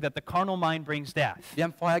it's true that the carnal mind brings death. Wir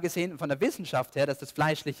haben vorher gesehen von der Wissenschaft her, dass das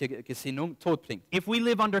fleischliche Gesinnung Tod bringt. If we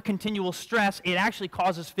live under continual stress, it actually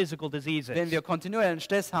causes physical Wenn diseases. wir kontinuierlichen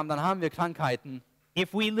Stress haben, dann haben wir Krankheiten.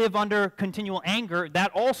 If we live under continual anger,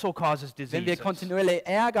 that also causes Wenn wir diseases. kontinuierliche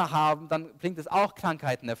Ärger haben, dann bringt es auch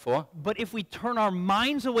Krankheiten hervor. But if we turn our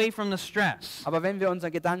minds away from the stress, Aber wenn wir unsere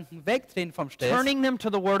Gedanken wegdrehen vom Stress turning them to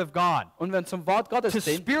the Word of God, und wir zum Wort Gottes to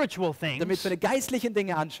drehen, spiritual damit things, wir die geistlichen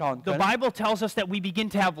Dinge anschauen the können, Bible tells us that we begin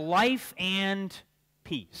to have life and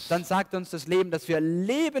peace. dann sagt uns das Leben, dass wir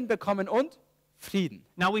Leben bekommen und Frieden.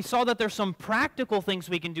 Now we saw that there's some practical things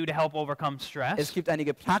we can do to help overcome Es stress. gibt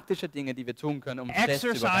einige praktische Dinge, die wir tun können, um Stress zu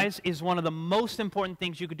überwinden. Exercise is one of the most important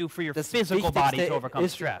things you could do for your Das physical body to Wichtigste overcome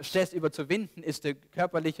ist, stress. Stress überzuwinden, ist die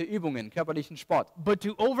körperliche Übungen, körperlichen Sport. But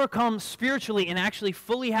to overcome spiritually and actually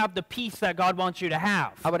fully have the peace that God wants you to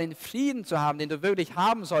have, Aber den Frieden zu haben, den du wirklich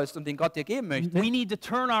haben sollst und den Gott dir geben möchte, we need to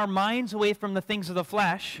turn our minds away from the things of the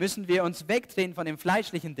flesh müssen wir uns wegdrehen von den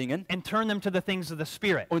fleischlichen Dingen and turn them to the things of the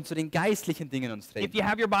Spirit. und zu den geistlichen Dingen in uns If treten. you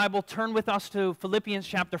have your Bible, turn with us to Philippians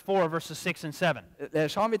chapter 4, verses 6 and 7.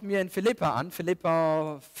 Schau mit mir in Philippa an,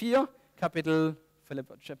 Philippa 4,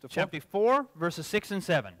 Philippa Chapter 4. Chapter 4, verses 6 and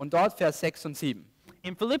 7. Und dort Vers 6 und 7.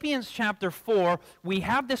 In Philippians chapter 4, we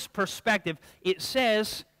have this perspective. It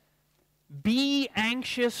says, be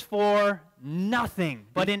anxious for nothing,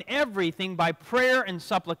 but in everything by prayer and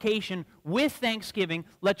supplication with thanksgiving,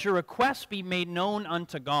 let your requests be made known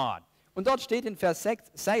unto God. Und dort steht in Vers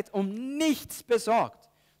 6, seid um nichts besorgt,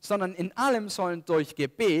 sondern in allem sollen durch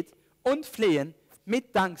Gebet und Flehen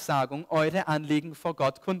mit Danksagung eure Anliegen vor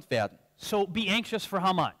Gott kund werden. So be anxious for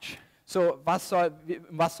how much? So, was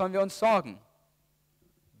sollen wir uns sorgen?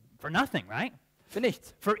 For nothing, right? Für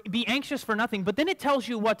nichts. Be anxious for nothing, but then it tells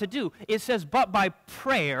you what to do. It says, but by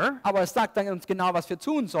prayer. Aber es sagt dann uns genau, was wir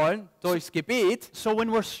tun sollen, durchs Gebet. So when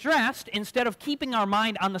we're stressed, instead of keeping our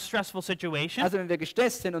mind on the stressful situation, Also wenn wir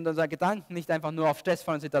gestresst sind und unsere Gedanken nicht einfach nur auf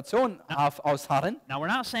stressvollen Situationen ausharren, now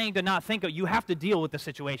we're not saying to not think of, you have to deal with the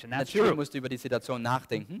situation. That's natürlich true. musst du über die Situation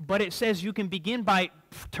nachdenken. But it says you can begin by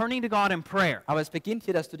turning to God in prayer. Aber es beginnt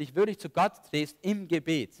hier, dass du dich wirklich zu Gott drehst im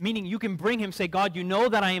Gebet. Meaning you can bring him, say, God, you know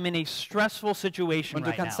that I am in a stressful situation Und du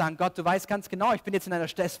right kannst now. sagen, Gott, du weißt ganz genau, ich bin jetzt in einer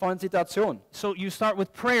stressvollen Situation. So you start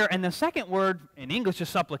with prayer, and the second word in English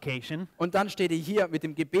is supplication. Und dann steht hier mit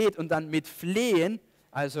dem Gebet und dann mit Flehen,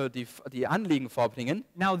 also die Anliegen vorbringen.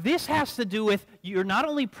 Now this has to do with you're not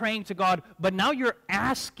only praying to God, but now you're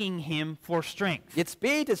asking him for strength. Jetzt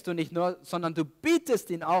betest du nicht nur, sondern du bittest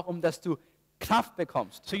ihn auch, dass du Kraft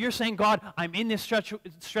bekommst. So you're saying, God, I'm in this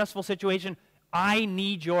stressful situation. I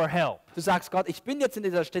need your help. Du sagst, Gott, ich bin jetzt in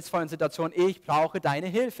dieser stressvollen Situation, ich brauche deine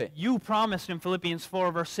Hilfe. You promised in Philippians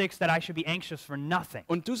 4, verse 6, that I should be anxious for nothing.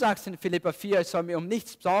 Und du sagst in Philippa 4, ich soll mir um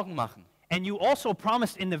nichts Sorgen machen. And you also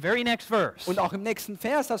promised in the very next verse. Und auch im nächsten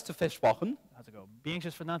Vers hast du versprochen, How's it go? Be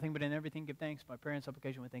anxious for nothing, but in everything give thanks by prayer and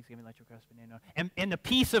supplication with thanksgiving, let your requests be known. And the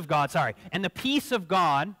peace of God, and the peace of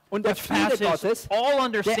God, und der which Friede passes Gottes, all der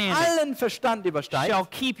understanding, allen Verstand übersteigt, shall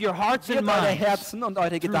keep your hearts wird and eure minds Herzen und eure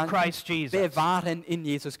through Gedanken Christ Jesus. bewahren in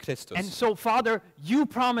Jesus And Christus. so, Father, you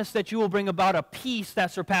promise that you will bring about a peace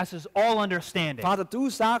that surpasses all understanding. Vater,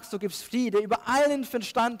 du sagst, du gibst Friede über allen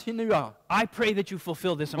Verstand hinüber. I pray that you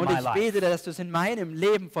fulfill this in Und my ich life. bete, dass du es in meinem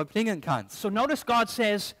Leben vollbringen kannst. So notice God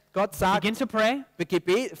says, Gott sagt, begin to pray,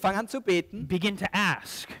 fang an zu beten begin to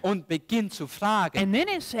ask. und beginn zu fragen. And then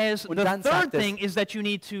it says, Und the dann third sagt es- thing is that you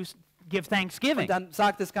need to give thanksgiving. Und dann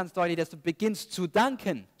sagt es ganz deutlich, dass du beginnst zu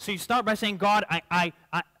danken. So you start by saying, God,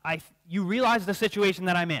 you realize the situation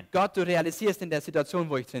that I'm in. Gott, du realisierst in der Situation,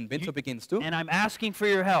 wo ich drin bin, so beginnst du. And I'm asking for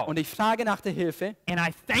your help. Und ich frage nach der Hilfe And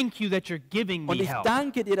I thank you that you're giving und me ich help.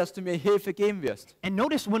 danke dir, dass du mir Hilfe geben wirst. And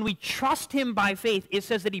notice when we trust him by faith, it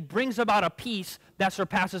says that he brings about a peace that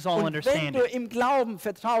surpasses all Und wenn du understanding. im Glauben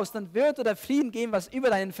vertraust, dann wird dir der Frieden geben, was über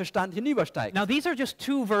deinen Verstand hinübersteigt. Now these are just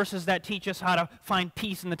two verses that teach us how to find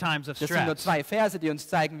peace in the times of Das sind nur stress. 2 Verse, die uns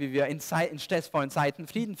zeigen, wie wir in stressvollen Zeiten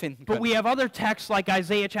Frieden finden But we können. have other texts like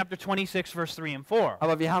Isaiah chapter 26 verse 3 and 4.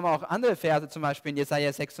 Aber wir haben auch andere Verse, zum Beispiel in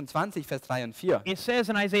Jesaja 26, Vers 3 und 4. It says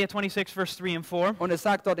in Isaiah 26 verse 3 and 4, Und es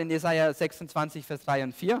sagt dort in Jesaja 26, Vers 3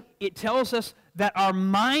 und 4, it tells us that our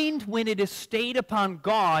mind, when it is stayed upon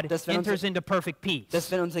God, Dass wenn enters unser- into perfect peace. dass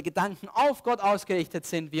wenn unsere Gedanken auf Gott ausgerichtet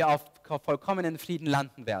sind, wir auf vollkommenen Frieden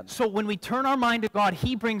landen werden. So when we turn our mind to God,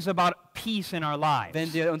 he brings about peace in our lives.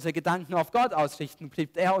 Wenn wir unsere Gedanken auf Gott ausrichten,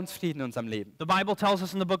 bringt er uns Frieden in unserem Leben. The Bible tells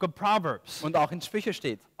us in the book of Proverbs, Und auch in Sprüche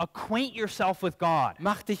steht, acquaint yourself with God,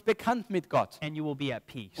 mach dich bekannt mit Gott and you will be at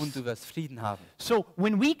peace. und du wirst Frieden haben. So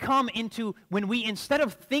when we instead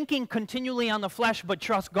of thinking continually on the flesh, but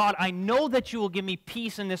trust God, I know that you will give me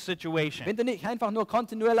peace in this situation. Wenn du nicht einfach nur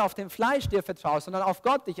kontinuierlich auf dem Fleisch dir vertraust, sondern auf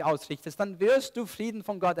Gott dich ausrichtest, dann wirst du Frieden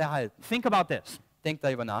von Gott erhalten. Think about this. Denk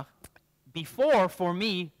darüber nach. Before, for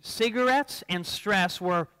me, cigarettes and stress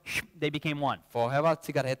they became one. Vorher war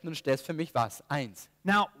Zigaretten und Stress für mich was? Eins.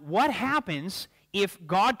 Now, what happens if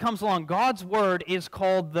God comes along? God's word is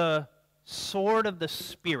called the sword of the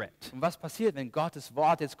Spirit. Und was passiert, wenn Gottes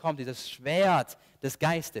Wort jetzt kommt, dieses Schwert des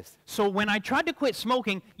Geistes? So when I tried to quit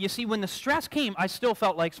smoking, you see, when the stress came, I still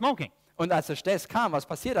felt like smoking. Und als der Stress kam, was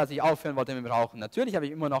passiert, als ich aufhören wollte mit dem Rauchen? Natürlich habe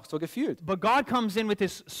ich immer noch so gefühlt. But God comes in with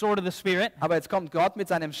his sword of the Spirit. Aber jetzt kommt Gott mit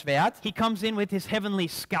seinem Schwert. He comes in with his heavenly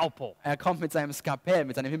scalpel. Er kommt mit seinem Skalpell,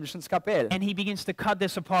 mit seinem himmlischen Skalpell. And he begins to cut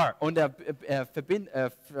this apart. Und er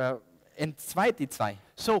entzweit die zwei.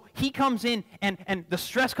 So he comes in, and the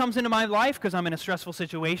stress comes into my life because I'm in a stressful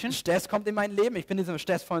situation. Stress kommt in mein Leben, ich bin in dieser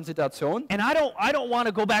stressvollen Situation. And I don't want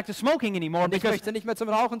to go back to smoking anymore Und ich because möchte nicht mehr zum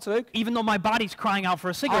Rauchen zurück, even though my body's crying out for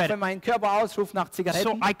a auch cigarette. wenn mein Körper ausruft nach So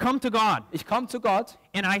Zigaretten. I come to God Ich komme zu Gott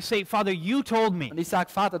and I say, Father, you told me und ich sage,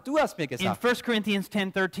 Vater, du hast mir in gesagt, 1 Corinthians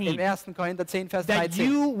im 10:13 1. Korinther 10, Vers that 13,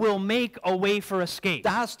 you will make a way for escape,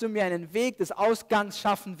 dass du mir einen Weg des Ausgangs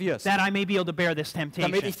schaffen wirst, that I may be able to bear this damit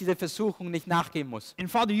temptation. ich diese Versuchung nicht nachgeben muss. And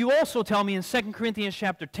Father, you also tell me in 2 Corinthians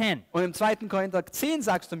chapter 10, Und im 2. Korinther 10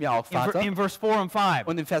 sagst du mir auch, Vater, in verse 4 and 5,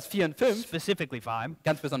 und in Vers 4 und 5, specifically 5,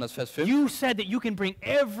 ganz besonders Vers 5, you said that you can bring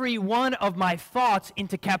every one of my thoughts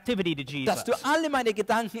into captivity to dass Jesus. du alle meine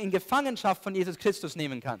Gedanken in Gefangenschaft von Jesus Christus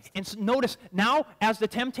nehmen kannst. And so notice, now as the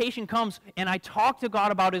temptation comes and I talk to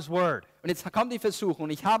God about His Word, Und jetzt kommt die Versuchung und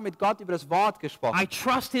ich habe mit Gott über das Wort I gesprochen.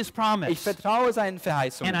 trust His Ich promise vertraue seinen and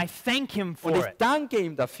Verheißungen I thank Him und for ich it. danke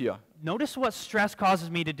ihm dafür. Notice what stress causes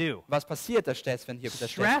me to do. Was passiert, der Stress, wenn hier der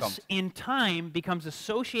Stress Stress kommt? in time becomes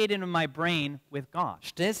associated in my brain with God.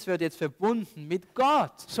 Stress wird jetzt verbunden mit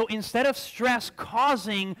Gott. So instead of stress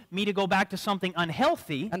causing me to go back to something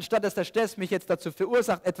unhealthy, Anstatt dass der Stress mich jetzt dazu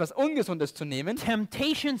verursacht, etwas Ungesundes zu nehmen,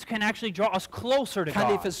 temptations can actually draw us closer to kann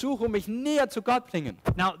die God. Versuchung mich näher zu Gott bringen.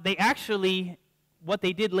 Now, what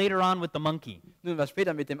they did later on with the monkey. Nun, was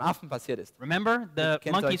später mit dem Affen passiert ist. Remember, the Kennt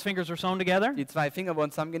ihr monkey's euch- fingers were sewn together? Die zwei Finger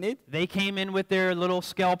wurden zusammengenäht They came in with their little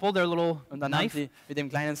scalpel, their little und dann haben knife, sie mit dem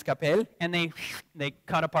kleinen Skalpell and they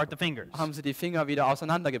cut apart the fingers. haben sie die Finger wieder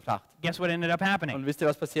auseinandergebracht. Guess what ended up happening? Und wisst ihr,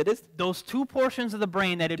 was passiert ist? Those two portions of the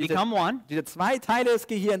brain that had Diese, become one, diese zwei Teile des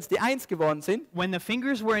Gehirns, die eins geworden sind, when the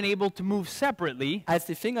fingers weren't able to move separately, als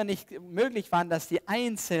die Finger nicht möglich waren, dass die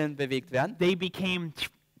einzeln bewegt werden, they became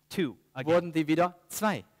two again. wurden die wieder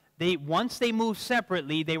zwei. Once they moved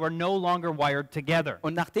separately, they were no longer wired together.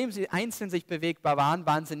 Und nachdem sie einzeln sich bewegbar waren,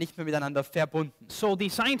 waren sie nicht mehr miteinander verbunden. So the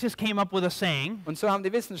scientists came up with a saying, Und so haben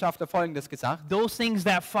die Wissenschaftler Folgendes gesagt. those things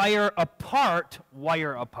that fire apart,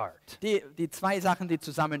 wire apart. Die zwei Sachen, die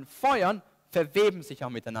zusammen feuern, verweben sich auch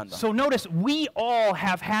miteinander. So notice, we all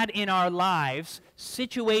have had in our lives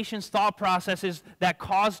situations, thought processes that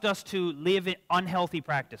caused us to live in unhealthy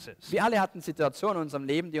practices. Wir alle hatten Situationen in unserem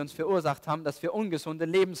Leben, die uns verursacht haben, dass wir ungesunde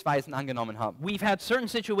Lebensweisen angenommen haben. We've had certain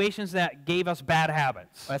situations that gave us bad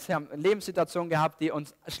habits. Wir haben Lebenssituationen gehabt, die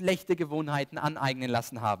uns schlechte Gewohnheiten aneignen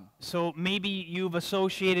lassen haben. So maybe you've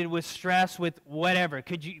associated with stress with whatever.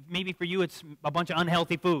 Maybe for you it's a bunch of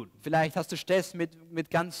unhealthy food. Vielleicht hast du Stress mit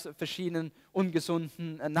ganz verschiedenen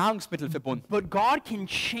ungesunden Nahrungsmitteln verbunden. But God can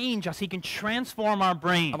change us. He can transform our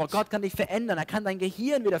brains. Aber Gott kann dich verändern. Er kann dein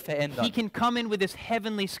Gehirn wieder verändern. He can come in with His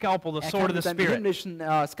heavenly scalpel, the Er sword kann of the mit seinem Spirit.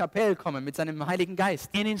 himmlischen Skalpell kommen, mit seinem Heiligen Geist.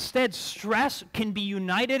 And instead, stress can be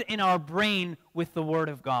united in our brain with the Word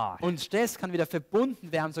of God. Und Stress kann wieder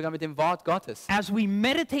verbunden werden, sogar mit dem Wort Gottes. As we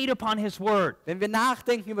meditate upon His Word, Wenn wir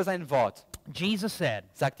nachdenken über sein Wort, Jesus said,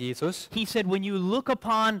 sagt Jesus, He said, when you look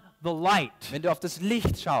upon the light, wenn du auf das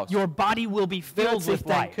Licht schaust, your body will be wird filled sich with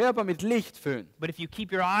dein light. Körper mit Licht füllen. But if you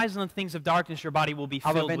keep your eyes on the things of darkness, your body will be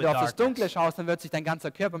Aber filled wenn with du auf das Dunkle darkness. schaust, dann wird sich dein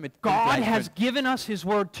ganzer Körper mit God Licht has füllen. given us His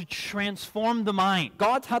Word to transform the mind.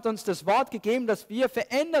 Gott hat uns das Wort gegeben, dass wir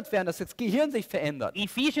verändert werden, dass das Gehirn sich verändert.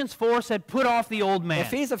 Ephesians 4 said, put off the old man.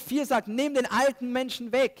 Epheser 4 sagt, nimm den alten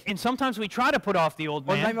Menschen weg. And sometimes we try to put off the old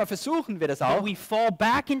Und man, manchmal versuchen wir das but auch, we fall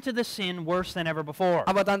back into the sin worse than ever before.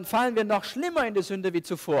 aber dann fallen wir noch schlimmer in die Sünde wie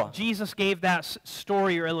zuvor. Jesus gave that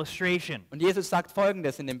story or illustration. Und Jesus sagt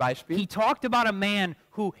Folgendes in dem Beispiel. He talked about a man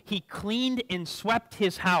who he cleaned and swept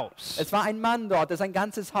his house. Es war ein Mann dort, der sein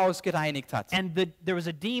ganzes Haus gereinigt hat. And there was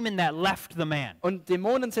a demon that left the man. Und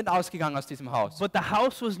Dämonen sind ausgegangen aus diesem Haus. But the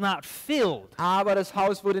house was not filled. Aber das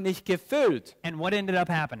Haus wurde nicht gefüllt. And what ended up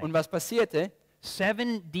happening? Und was passierte?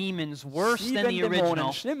 7 demons worse than 7 the original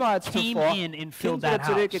Dämonen, schlimmer als came zuvor, in and sind filled wieder that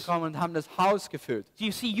house. zurückgekommen und haben das Haus gefüllt. So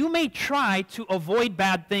you see, you may try to avoid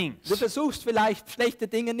bad things. Du versuchst vielleicht, schlechte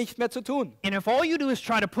Dinge nicht mehr zu tun. And if all you do is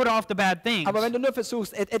try to put off the bad things, Aber wenn du nur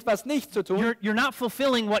versuchst, etwas nicht zu tun, you're not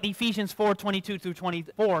fulfilling what Ephesians 4:22 through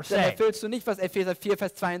 24 dann say. erfüllst du nicht, was Epheser 4,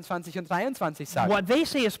 Vers 22 und 23 sagt. What they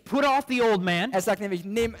say is put off the old man, Er sagt nämlich,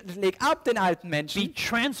 leg ab den alten be Menschen,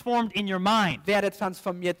 transformed in your mind, werde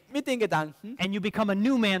transformiert mit den Gedanken and you become a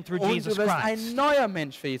new man through und Jesus du wirst Christ. ein neuer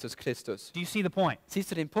Mensch für Jesus Christus. Do you see the point? Siehst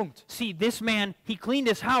du den Punkt? See, this man, he cleaned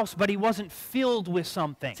his house, but he wasn't filled with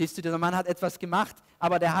something. Siehst du, dieser Mann hat etwas gemacht,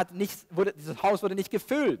 aber dieses Haus wurde nicht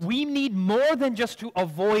gefüllt. We need more than just to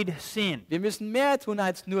avoid sin. Wir müssen mehr tun,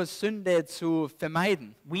 als nur Sünde zu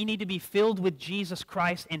vermeiden. We need to be filled with Jesus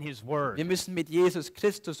Christ and His Word. Wir müssen mit Jesus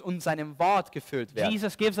Christus und seinem Wort gefüllt werden.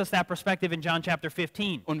 Jesus gives us that perspective in John chapter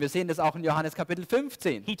 15. Und wir sehen das auch in Johannes Kapitel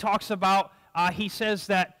 15. He talks about, he says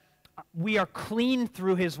that we are clean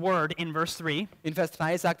through his word in verse 3. In Vers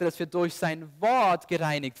 3 sagt er, dass wir durch sein Wort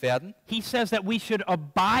gereinigt werden. He says that we should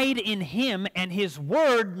abide in him and his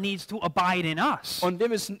word needs to abide in us. Und wir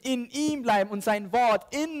müssen in ihm bleiben und sein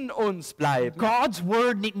Wort in uns bleiben. God's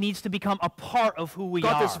word needs to become a part of who we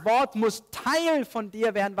Gottes are. Wort muss Teil von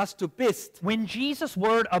dir werden, was du bist. When Jesus'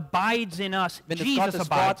 word abides in us, Wenn das Jesus Gottes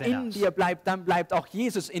Wort abides in in us. dir bleibt, dann bleibt auch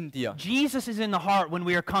Jesus in dir. Jesus is in the heart when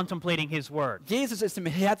we are contemplating his word. Jesus ist im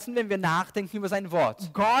Herzen, wenn wir nachdenken über sein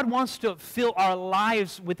Wort. God wants to fill our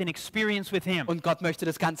lives with an experience with him. Und Gott möchte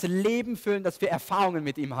das ganze Leben füllen, dass wir Erfahrungen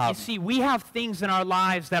mit ihm You haben. see, we have things in our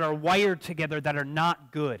lives that are wired together that are not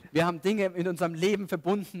good. Wir haben Dinge in unserem Leben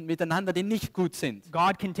verbunden miteinander, die nicht gut sind.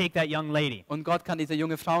 God can take that young lady Und Gott kann diese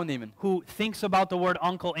junge Frau nehmen. who thinks about the word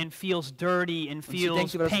uncle and feels dirty and Und sie feels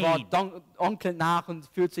denkt über das pain. Wort Onkel nach und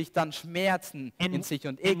fühlt sich dann Schmerzen in sich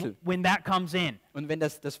und Ekel. And when that comes in, Und wenn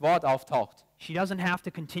das Wort auftaucht. she doesn't have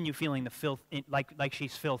to continue feeling the filth like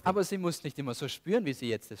she's filthy. Aber sie muss nicht immer so spüren, wie sie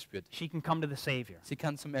jetzt es spürt. She can come to the Savior. Sie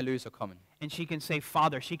kann zum Erlöser kommen. And she can say,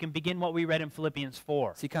 Father, she can begin what we read in Philippians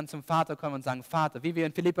 4. Sie kann zum Vater kommen und sagen, Vater, wie wir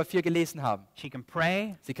in Philipper 4 gelesen haben. She can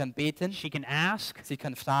pray, Sie kann beten, she can ask, sie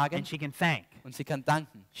kann fragen and she can thank. und sie kann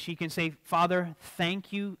danken. She can say, Father,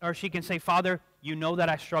 thank you, or she can say, Father, you know that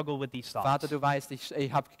I struggle with these Vater, thoughts. du weißt,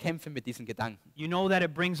 ich habe Kämpfe mit diesen Gedanken. You know that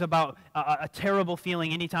it brings about a terrible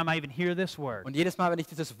feeling anytime I even hear this word. Und jedes Mal, wenn ich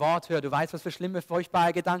dieses Wort höre, du weißt, was für schlimme,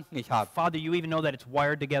 furchtbare Gedanken ich habe. Father, you even know that it's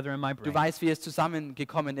wired together in my Du brain. weißt, wie es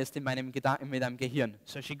zusammengekommen ist in meinem Gehirn.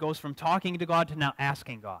 So she goes from talking to God to now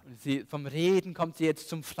asking God. Vom Reden kommt sie jetzt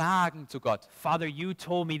zum Fragen zu Gott. Father, you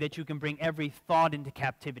told me that you can bring every thought into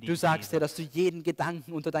captivity. Du sagst dir, Jesus. dass du jeden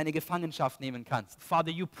Gedanken unter deine Gefangenschaft nehmen kannst. Father,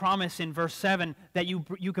 you promise in verse 7 that you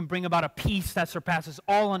can bring about a peace that surpasses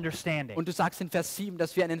all understanding. Und du sagst in Vers 7,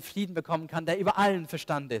 dass wir einen Frieden bekommen können, der über allen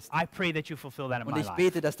Verstand ist. I pray that you fulfill that in Und my ich life.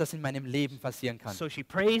 bete, dass das in meinem Leben passieren kann. So she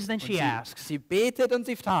prays, then Und she asks, sie betet und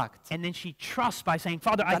sie fragt. and then she trusts by saying,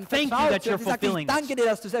 Father, I Dann thank you vertraut that sie you're und sie sagt, ich fulfilling this. danke dir,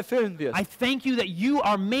 dass du es erfüllen wirst. I thank you that you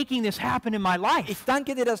are making this happen in my Ich life.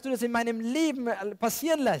 danke dir, dass du das in meinem Leben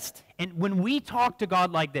passieren lässt. And when we talk to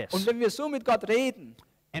God like this, Und wenn wir so mit Gott reden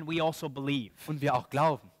and we also believe, und wir auch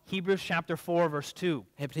glauben. Hebrews chapter 4, verse 2,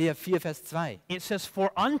 Hebräer 4, Vers 2. it says,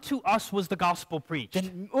 For unto us was the gospel preached,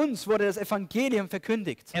 Denn uns wurde das Evangelium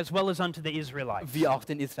verkündigt, as well as unto the Israelites. wie auch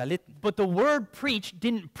den Israeliten. But the word preached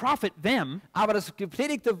didn't profit them Aber das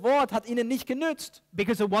gepredigte Wort hat ihnen nicht genützt,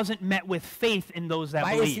 because it wasn't met with faith in those that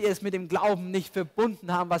weil sie believe. es mit dem Glauben nicht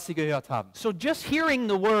verbunden haben, was sie gehört haben. So just hearing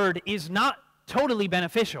the word is not totally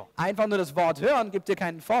beneficial. Einfach nur das Wort hören gibt dir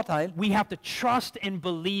keinen Vorteil. We have to trust and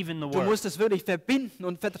believe in the Du word. musst es wirklich verbinden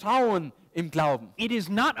und vertrauen im Glauben. It is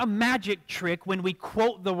not a magic trick when we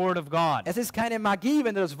quote the word of God. Es ist keine Magie,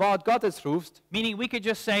 wenn du das Wort Gottes rufst. Meaning we could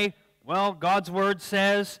just say, well, God's word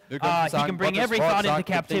says Wir he könnten can sagen, bring Gottes every Wort thought into sagt,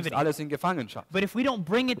 du bringst captivity. alles in Gefangenschaft. But if we don't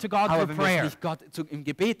bring it to God Aber through wenn wir es prayer, nicht Gott im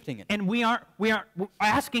Gebet bringen and we aren't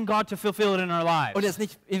asking God to fulfill it in our und lives, es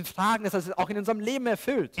nicht in Fragen, dass er es auch in unserem Leben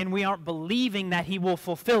erfüllt, and we aren't believing that he will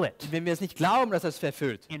fulfill it wenn wir es nicht glauben, dass er es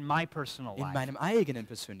erfüllt, in my personal in life, meinem eigenen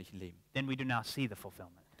persönlichen Leben, then we do not see the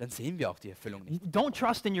fulfillment. dann sehen wir auch die Erfüllung nicht. Don't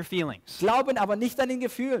trust in your feelings. Glauben aber nicht an den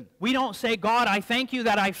Gefühlen. We don't say, God, I thank you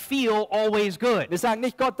that I feel always good. Wir sagen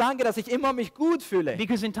nicht, Gott, danke, dass ich immer mich gut fühle.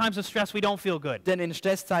 Because in times of stress, we don't feel good. Denn in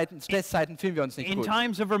Stresszeiten fühlen wir uns nicht In gut.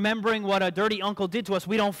 times of remembering what a dirty uncle did to us,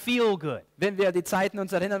 we don't feel good. Wenn wir die Zeiten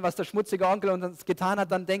uns erinnern, was der schmutzige Onkel uns getan hat,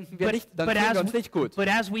 dann denken wir nicht, dann fühlen wir uns nicht gut. but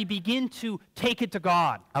as we begin to take it to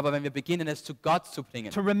God, Aber wenn wir beginnen, es zu Gott zu bringen,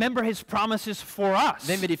 to remember his promises for us,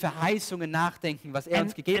 wenn wir die Verheißungen nachdenken, was er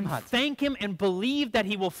uns gegeben and hat, thank him and believe that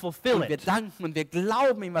he will fulfill und wir it, danken und wir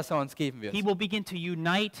glauben ihm, was er uns geben wird, he will begin to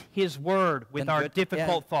unite his word with dann our wird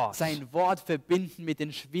difficult er thoughts. sein Wort verbinden mit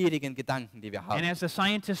den schwierigen Gedanken, die wir And haben. as the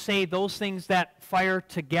scientists say, those things that fire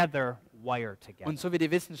together wire together. Und so wie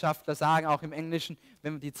die Wissenschaftler sagen, auch im Englischen,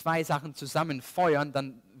 wenn wir die zwei Sachen zusammen feuern,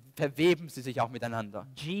 dann verweben sie sich auch miteinander.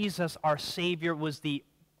 Jesus, our Savior, was the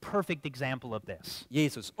perfect example of this.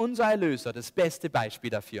 Jesus, unser Erlöser, das beste Beispiel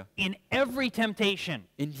dafür. In every temptation,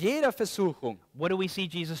 In jeder Versuchung, what do we see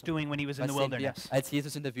Jesus doing when he was in was the sehen wir, wilderness? als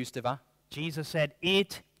Jesus in der Wüste war? Jesus said,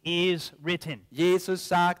 it is written. Jesus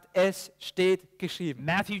sagt, es steht geschrieben.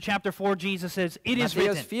 Matthew chapter 4, Jesus says, it is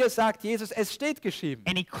Matthäus written. 4 sagt Jesus, es steht geschrieben.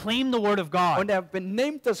 And he claimed the word of God. Und er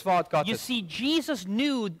benimmt das Wort You Gottes. see, Jesus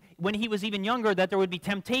knew when he was even younger that there would be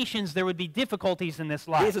temptations, there would be difficulties in this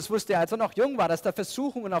life. Jesus wusste, als er noch jung war, dass da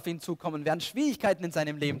Versuchungen auf ihn zukommen werden, Schwierigkeiten in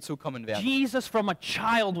seinem Leben zukommen werden. Jesus from a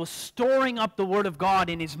child was storing up the word of God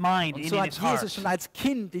in his mind Und and so in hat his heart. Jesus schon als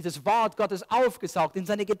Kind dieses Wort Gottes aufgesaugt, in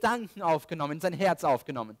seine Gedanken aufgenommen, in sein Herz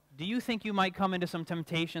aufgenommen. Do you think you might come into some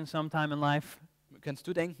temptation sometime in life? Kannst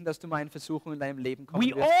du denken, dass du mal in Versuchungen in deinem Leben kommen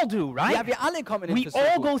We wirst? all do, Ja, right? wir alle kommen in We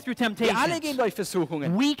all go Versuchungen. through Wir alle gehen temptations. durch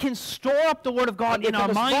Versuchungen. We can store up the Word of God Und wir in our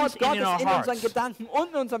können das minds Wort and in our Gottes in unseren hearts. Gedanken und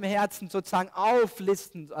in unserem Herzen sozusagen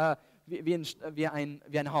auflisten, wie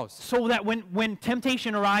ein Haus. So that when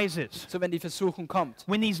temptation arises, So, wenn die Versuchung kommt,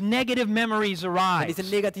 when these negative memories wenn arise, diese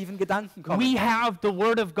negativen Gedanken kommen, we have the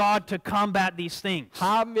Word of God to combat these things.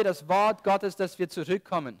 haben wir das Wort Gottes, dass wir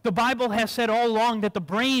zurückkommen. The Bible has said all along that the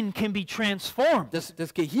brain can be transformed.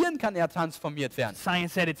 Das Gehirn kann ja transformiert werden.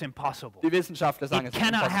 Science said it's impossible. Die Wissenschaftler sagen, It es ist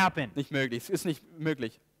cannot impossible. happen. Nicht möglich. Es ist nicht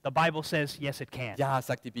möglich. The Bible says, yes, it can. Ja,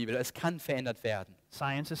 sagt die Bibel, es kann verändert werden.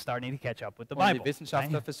 Science is starting to catch up with the Und die Bible.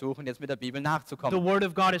 Wissenschaftler right? versuchen jetzt mit der Bibel The nachzukommen. Word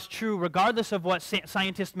of God is true regardless of what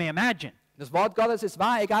scientists may imagine. Das Wort Gottes ist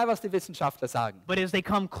wahr, egal was die Wissenschaftler sagen. But as they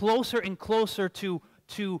come closer and closer to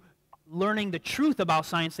learning the truth about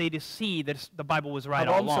science, they just see that the Bible was right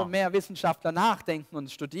Aber all umso along. mehr Wissenschaftler nachdenken und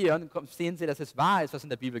studieren, sehen sie, dass es wahr ist, was in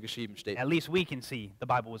der Bibel geschrieben steht. At least we can see the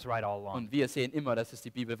Bible was right all along. Und wir sehen immer, dass es die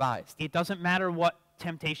Bibel wahr ist. It doesn't matter what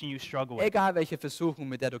temptation you struggle with. Egal welche Versuchung,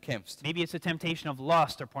 mit der du kämpfst. Maybe it's a temptation of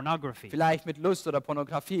lust or pornography. Vielleicht mit Lust oder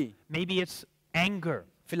Pornografie. Maybe it's anger.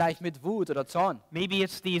 Vielleicht mit Wut oder Zorn. Maybe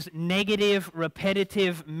it's these negative,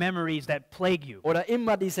 repetitive memories that plague you. Oder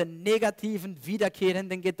immer diese negativen,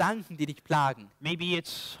 wiederkehrenden Gedanken, die dich plagen. Maybe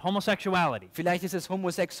it's homosexuality. Vielleicht ist es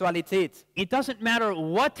Homosexualität. It doesn't matter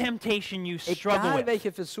what temptation you struggle Egal with.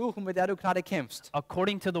 welche Versuchung, mit der du gerade kämpfst.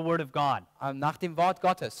 According to the Word of God, Nach dem Wort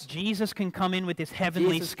Gottes. Jesus can come in with his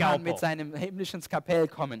heavenly Jesus kann scalpel mit seinem himmlischen Skalpell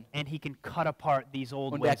kommen. and he can cut apart these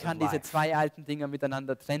old Und er ways of kann diese life. zwei alten Dinger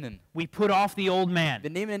miteinander trennen. We put off the old man. Wir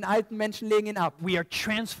nehmen den alten Menschen, legen ihn ab. We are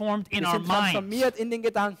transformed in Wir our sind minds transformiert in den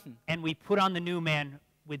Gedanken. and we put on the new man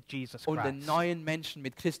with Jesus Und den Christ. neuen Menschen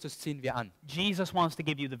mit Christus ziehen wir an. Jesus wants to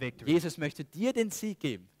give you the victory. Jesus möchte dir den Sieg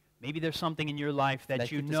geben. Maybe there's something in your life that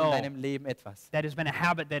Vielleicht you gibt es in know deinem Leben etwas. that has been a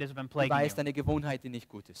habit that has been Du plaguing weißt, you, eine Gewohnheit, die nicht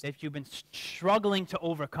gut ist. that you've been struggling to Du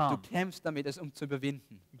overcome. kämpfst damit, es zu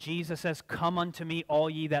überwinden. Jesus says, "Come unto me,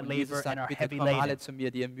 all ye that Und labor Jesus and are sagt, bitte heavy kommt alle laden, zu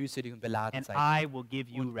mir, die ihr mühselig und beladen and seid. I will give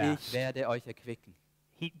you Und ich rest." werde euch erquicken.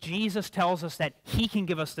 Jesus tells us that he can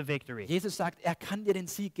give us the victory. Jesus sagt, er kann dir den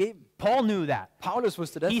Sieg geben. Paul knew that. Paulus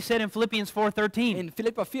wusste das. He said in Philippians 4:13, In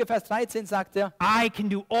Philipper 4, Vers 13 sagt er, "I can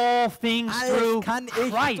do all things alles through kann ich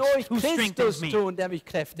Christ durch who strengthens Christus me." tun, der mich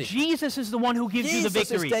kräftigt. Jesus is the one who gives you the Jesus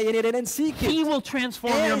ist victory. derjenige, der den Sieg He gibt. will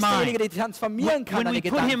transform Er your ist derjenige, der mind. transformieren kann, When deine we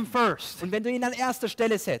put him Gedanken. first, Und wenn du ihn an erster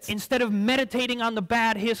Stelle setzt, instead of meditating on the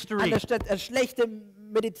bad history, anstatt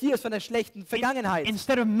meditierst von der schlechten Vergangenheit,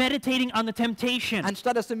 instead of meditating on the temptation,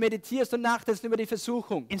 anstatt dass du meditierst und nachdenkst über die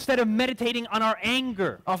Versuchung, instead of meditating on our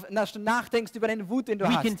anger, dass du nachdenkst über deine Wut, den du we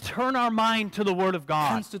can hast, turn our mind to the Word of God.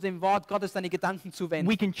 kannst du dem Wort Gottes deine Gedanken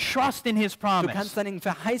zuwenden. We can trust in His Du kannst promise, deinen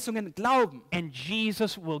Verheißungen glauben. and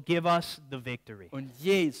Jesus will give us the victory. Und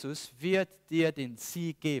Jesus wird dir den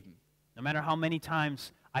Sieg geben. No matter how many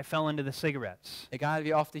times I fell into the cigarettes, Egal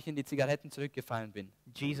wie oft ich in die Zigaretten zurückgefallen bin.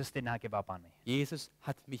 Jesus did not give up on me. Jesus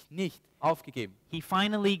hat mich nicht aufgegeben. He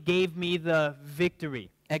finally gave me the victory.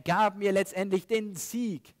 Er gab mir letztendlich den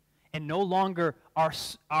Sieg. And no longer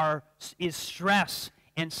is stress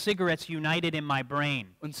and cigarettes united in my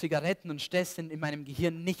brain. Und Zigaretten und Stress sind in meinem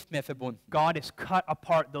Gehirn nicht mehr verbunden. God has cut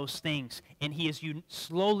apart those things, and He is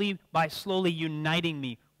slowly uniting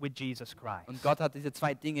me with Jesus Christ. Und Gott hat diese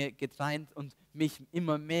zwei Dinge getrennt und mich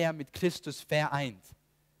immer mehr mit Christus vereint.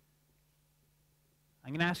 I'm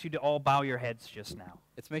going to ask you to all bow your heads just now.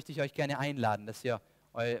 Jetzt möchte ich euch gerne einladen, dass ihr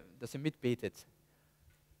mitbetet.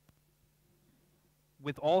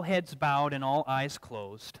 With all heads bowed and all eyes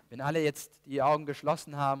closed, Wenn alle jetzt die Augen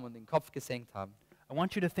geschlossen haben und den Kopf gesenkt haben, I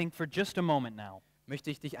want you to think for just a moment now. möchte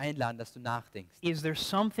ich dich einladen, dass du nachdenkst. Is there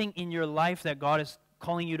something in your life that God is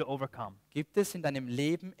calling you to overcome? Gibt es in deinem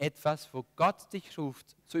Leben etwas, wo Gott dich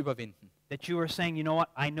ruft, zu überwinden? That you are saying, you know what,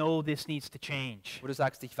 I know this needs to change. Wo du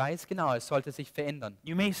sagst, ich weiß genau, es sollte sich verändern.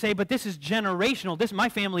 You may say, but this is generational. My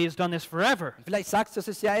family has done this forever. Und vielleicht sagst du, es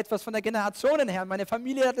ist ja etwas von der Generationen her. Meine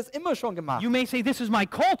Familie hat es immer schon gemacht. You may say, this is my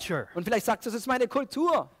culture. Und vielleicht sagst du, es ist meine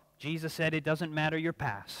Kultur. Jesus said, it doesn't matter your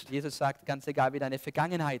past. Jesus sagt, ganz egal wie deine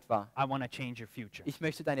Vergangenheit war, I want to change your future. ich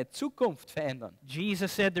möchte deine Zukunft verändern.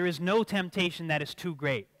 Jesus said, there is no temptation that is too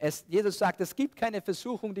great, Jesus sagt, es gibt keine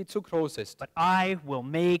Versuchung, die zu groß ist. but I will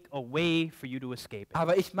make a way for you to escape it.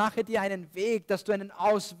 Aber ich mache dir einen Weg, dass du einen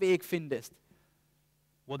Ausweg findest.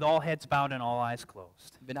 With all heads bowed and all eyes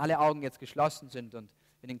closed, Wenn alle Augen jetzt geschlossen sind und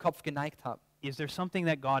wir den Kopf geneigt haben, is there something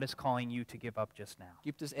that God is calling you to give up just now?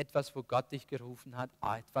 gibt es etwas, wo Gott dich gerufen hat,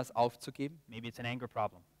 etwas aufzugeben? Maybe it's an anger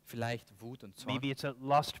problem. Vielleicht Wut und Zorn, Maybe it's a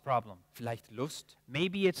lust problem. vielleicht Lust,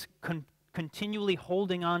 Maybe it's continually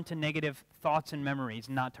holding on to negative thoughts and memories,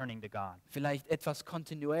 not turning to God. Vielleicht etwas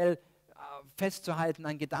kontinuell festzuhalten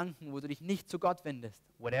an Gedanken, wo du dich nicht zu Gott wendest.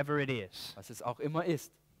 Whatever it is. Was es auch immer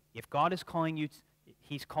ist. If God is calling you,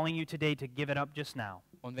 He's calling you today to give it up just now.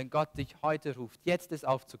 Und wenn Gott dich heute ruft, jetzt es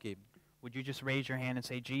aufzugeben, Would you just raise your hand and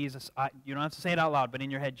say, Jesus, you don't have to say it out loud, but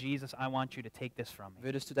in your head, Jesus, I want you to take this from me.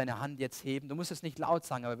 würdest du deine Hand jetzt heben? Du musst es nicht laut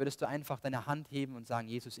sagen, aber würdest du einfach deine Hand heben und sagen,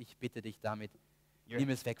 Jesus, ich bitte dich damit, nimm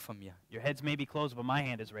es weg von mir. Your heads may be closed, but my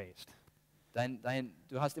hand is raised.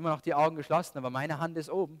 Du hast immer noch die Augen geschlossen, aber meine Hand ist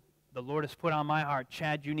oben. The Lord has put on my heart,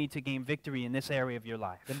 Chad, you need to gain victory in this area of your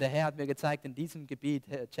life. Denn der Herr hat mir gezeigt, in diesem Gebiet,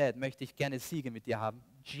 Chad, möchte ich gerne Siege mit dir haben.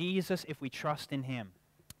 Jesus, if we trust in Him,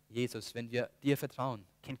 Jesus, wenn wir dir vertrauen,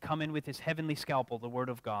 can come in with His heavenly scalpel, the Word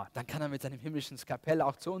of God. dann kann er mit seinem himmlischen Skalpell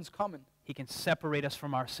auch zu uns kommen. He can separate us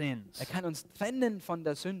from our sins, Er kann uns trennen von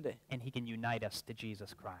der Sünde and He can unite us to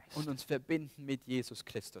Jesus Christ. und uns verbinden mit Jesus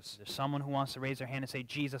Christus. Is there someone who wants to raise their hand and say,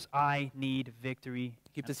 Jesus, I need victory?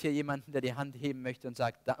 Gibt es hier jemanden, der die Hand heben möchte und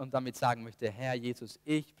damit sagen möchte, Herr Jesus,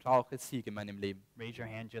 ich brauche Sieg in meinem Leben? Raise your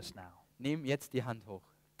hand just now. Nimm jetzt die Hand hoch.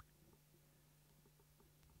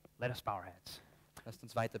 Let us bow our heads. Lasst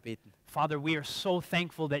uns weiter beten. Father, we are so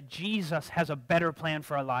thankful that Jesus has a better plan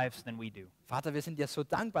for our lives than we do. Vater, wir sind dir so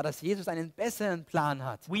dankbar, dass Jesus einen besseren Plan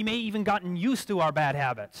hat. We may even gotten used to our bad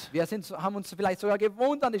habits. Wir haben uns vielleicht sogar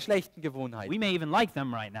gewohnt an die schlechten Gewohnheiten. We may even like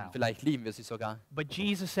them right now. Vielleicht lieben wir sie sogar. But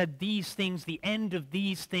Jesus said these things, the end of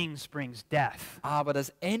these things brings death. Aber das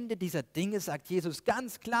Ende dieser Dinge, sagt Jesus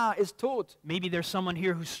ganz klar, ist Tod. Maybe there's someone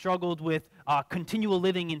here who struggled with continual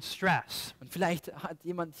living in stress. Und vielleicht hat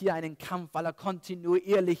jemand hier einen Kampf, weil er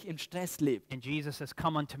kontinuierlich im Stress lebt. And Jesus says,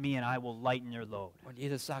 come unto me and I will lighten your load. Und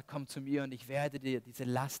Jesus sagt, komm zu mir und ich werde dir diese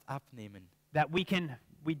Last abnehmen. That we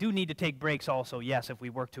do need to take breaks also, yes, if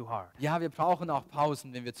we work too hard. Ja, wir brauchen auch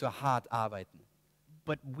Pausen, wenn wir zu hart arbeiten.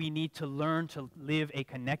 But we need to learn to live a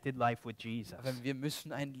connected life with Jesus. Aber wir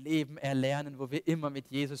müssen ein Leben erlernen, wo wir immer mit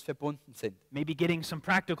Jesus verbunden sind. Maybe getting some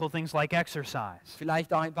practical things like exercise.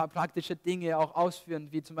 Vielleicht auch ein paar praktische Dinge auch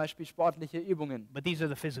ausführen, wie zum Beispiel sportliche Übungen. But these are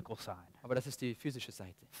the physical side. Aber das ist die physische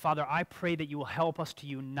Seite. Father, I pray that you will help us to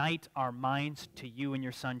unite our minds to you and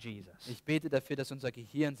your Son Jesus. Ich bete dafür, dass unser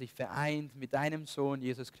Gehirn sich vereint mit deinem Sohn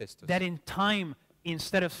Jesus Christus. That in time,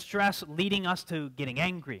 instead of stress leading us to getting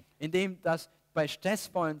angry, Indem das bei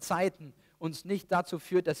stressvollen Zeiten uns nicht dazu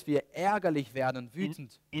führt, dass wir ärgerlich werden und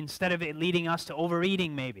wütend. instead of it leading us to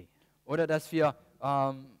overeating maybe. Oder dass wir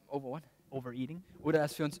Overeating? oder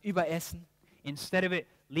dass wir uns überessen. Instead of it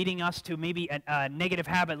leading us to maybe a negative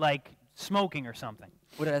habit like smoking or something.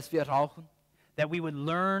 Oder dass wir rauchen. That we would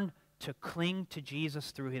learn to cling to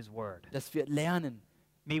Jesus through His Word. Dass wir lernen,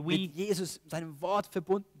 May mit Jesus, seinem Wort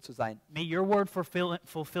verbunden zu sein. May your Word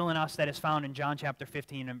fulfill in us that is found in John chapter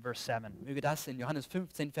 15 and verse 7. Möge das in Johannes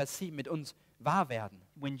 15, Vers 7 mit uns wahr werden.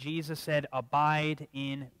 When Jesus said, abide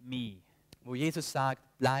in me. Wo Jesus sagt,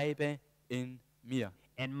 bleibe in mir.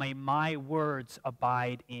 And may my words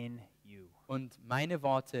abide in you. Und meine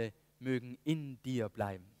Worte mögen in dir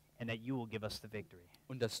bleiben. And that you will give us the victory.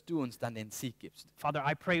 Und dass du uns dann den Sieg gibst. Father,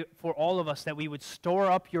 I pray for all of us that we would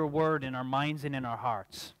store up your word in our minds and in our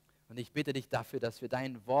hearts. Und ich bitte dich dafür, dass wir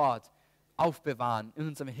dein Wort aufbewahren, in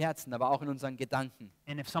unserem Herzen, aber auch in unseren Gedanken.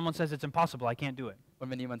 And if someone says it's impossible, I can't do it, Und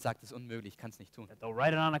wenn jemand sagt, es ist unmöglich, kann es nicht tun. that they'll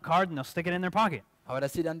write it on a card and they'll stick it in their pocket. Aber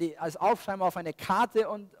dass sie dann als aufschreiben auf eine Karte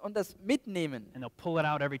und das mitnehmen. And they'll pull it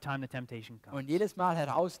out every time the temptation comes. Und jedes Mal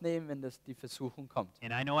herausnehmen, wenn die Versuchung kommt.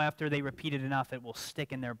 And I know after they repeat it enough, it will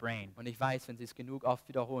stick in their brain. Und ich weiß, wenn sie es genug oft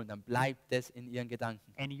wiederholen, dann bleibt es in ihren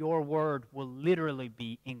Gedanken. And your word will literally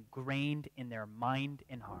be ingrained in their mind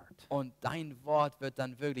and heart. Und dein Wort wird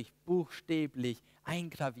dann wirklich buchstäblich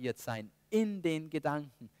eingraviert sein in den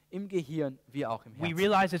Gedanken, im Gehirn wie auch im We Herzen.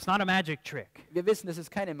 realize it's not a magic trick, Wir wissen, es ist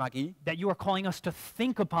keine Magie, that you are calling us to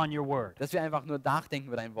think upon your word. dass wir einfach nur nachdenken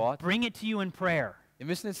über dein Wort. Bring it to you in prayer. Wir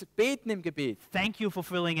müssen es beten im Gebet. Thank you for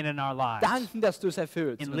fulfilling it in our lives. Danken, dass du es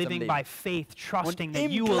erfüllst in In unserem living Leben. by faith, Und trusting that im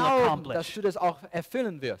you will Glauben, dass accomplish. du das auch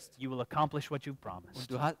erfüllen wirst. You will accomplish what you've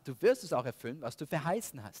promised. Und du wirst es auch erfüllen, was du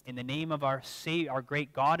verheißen hast. In the name of our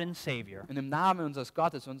great God and Savior, Und im Namen unseres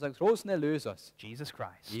Gottes, unseres großen Erlösers, Jesus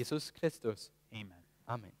Christ. Jesus Christus. Amen.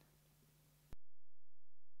 Amen.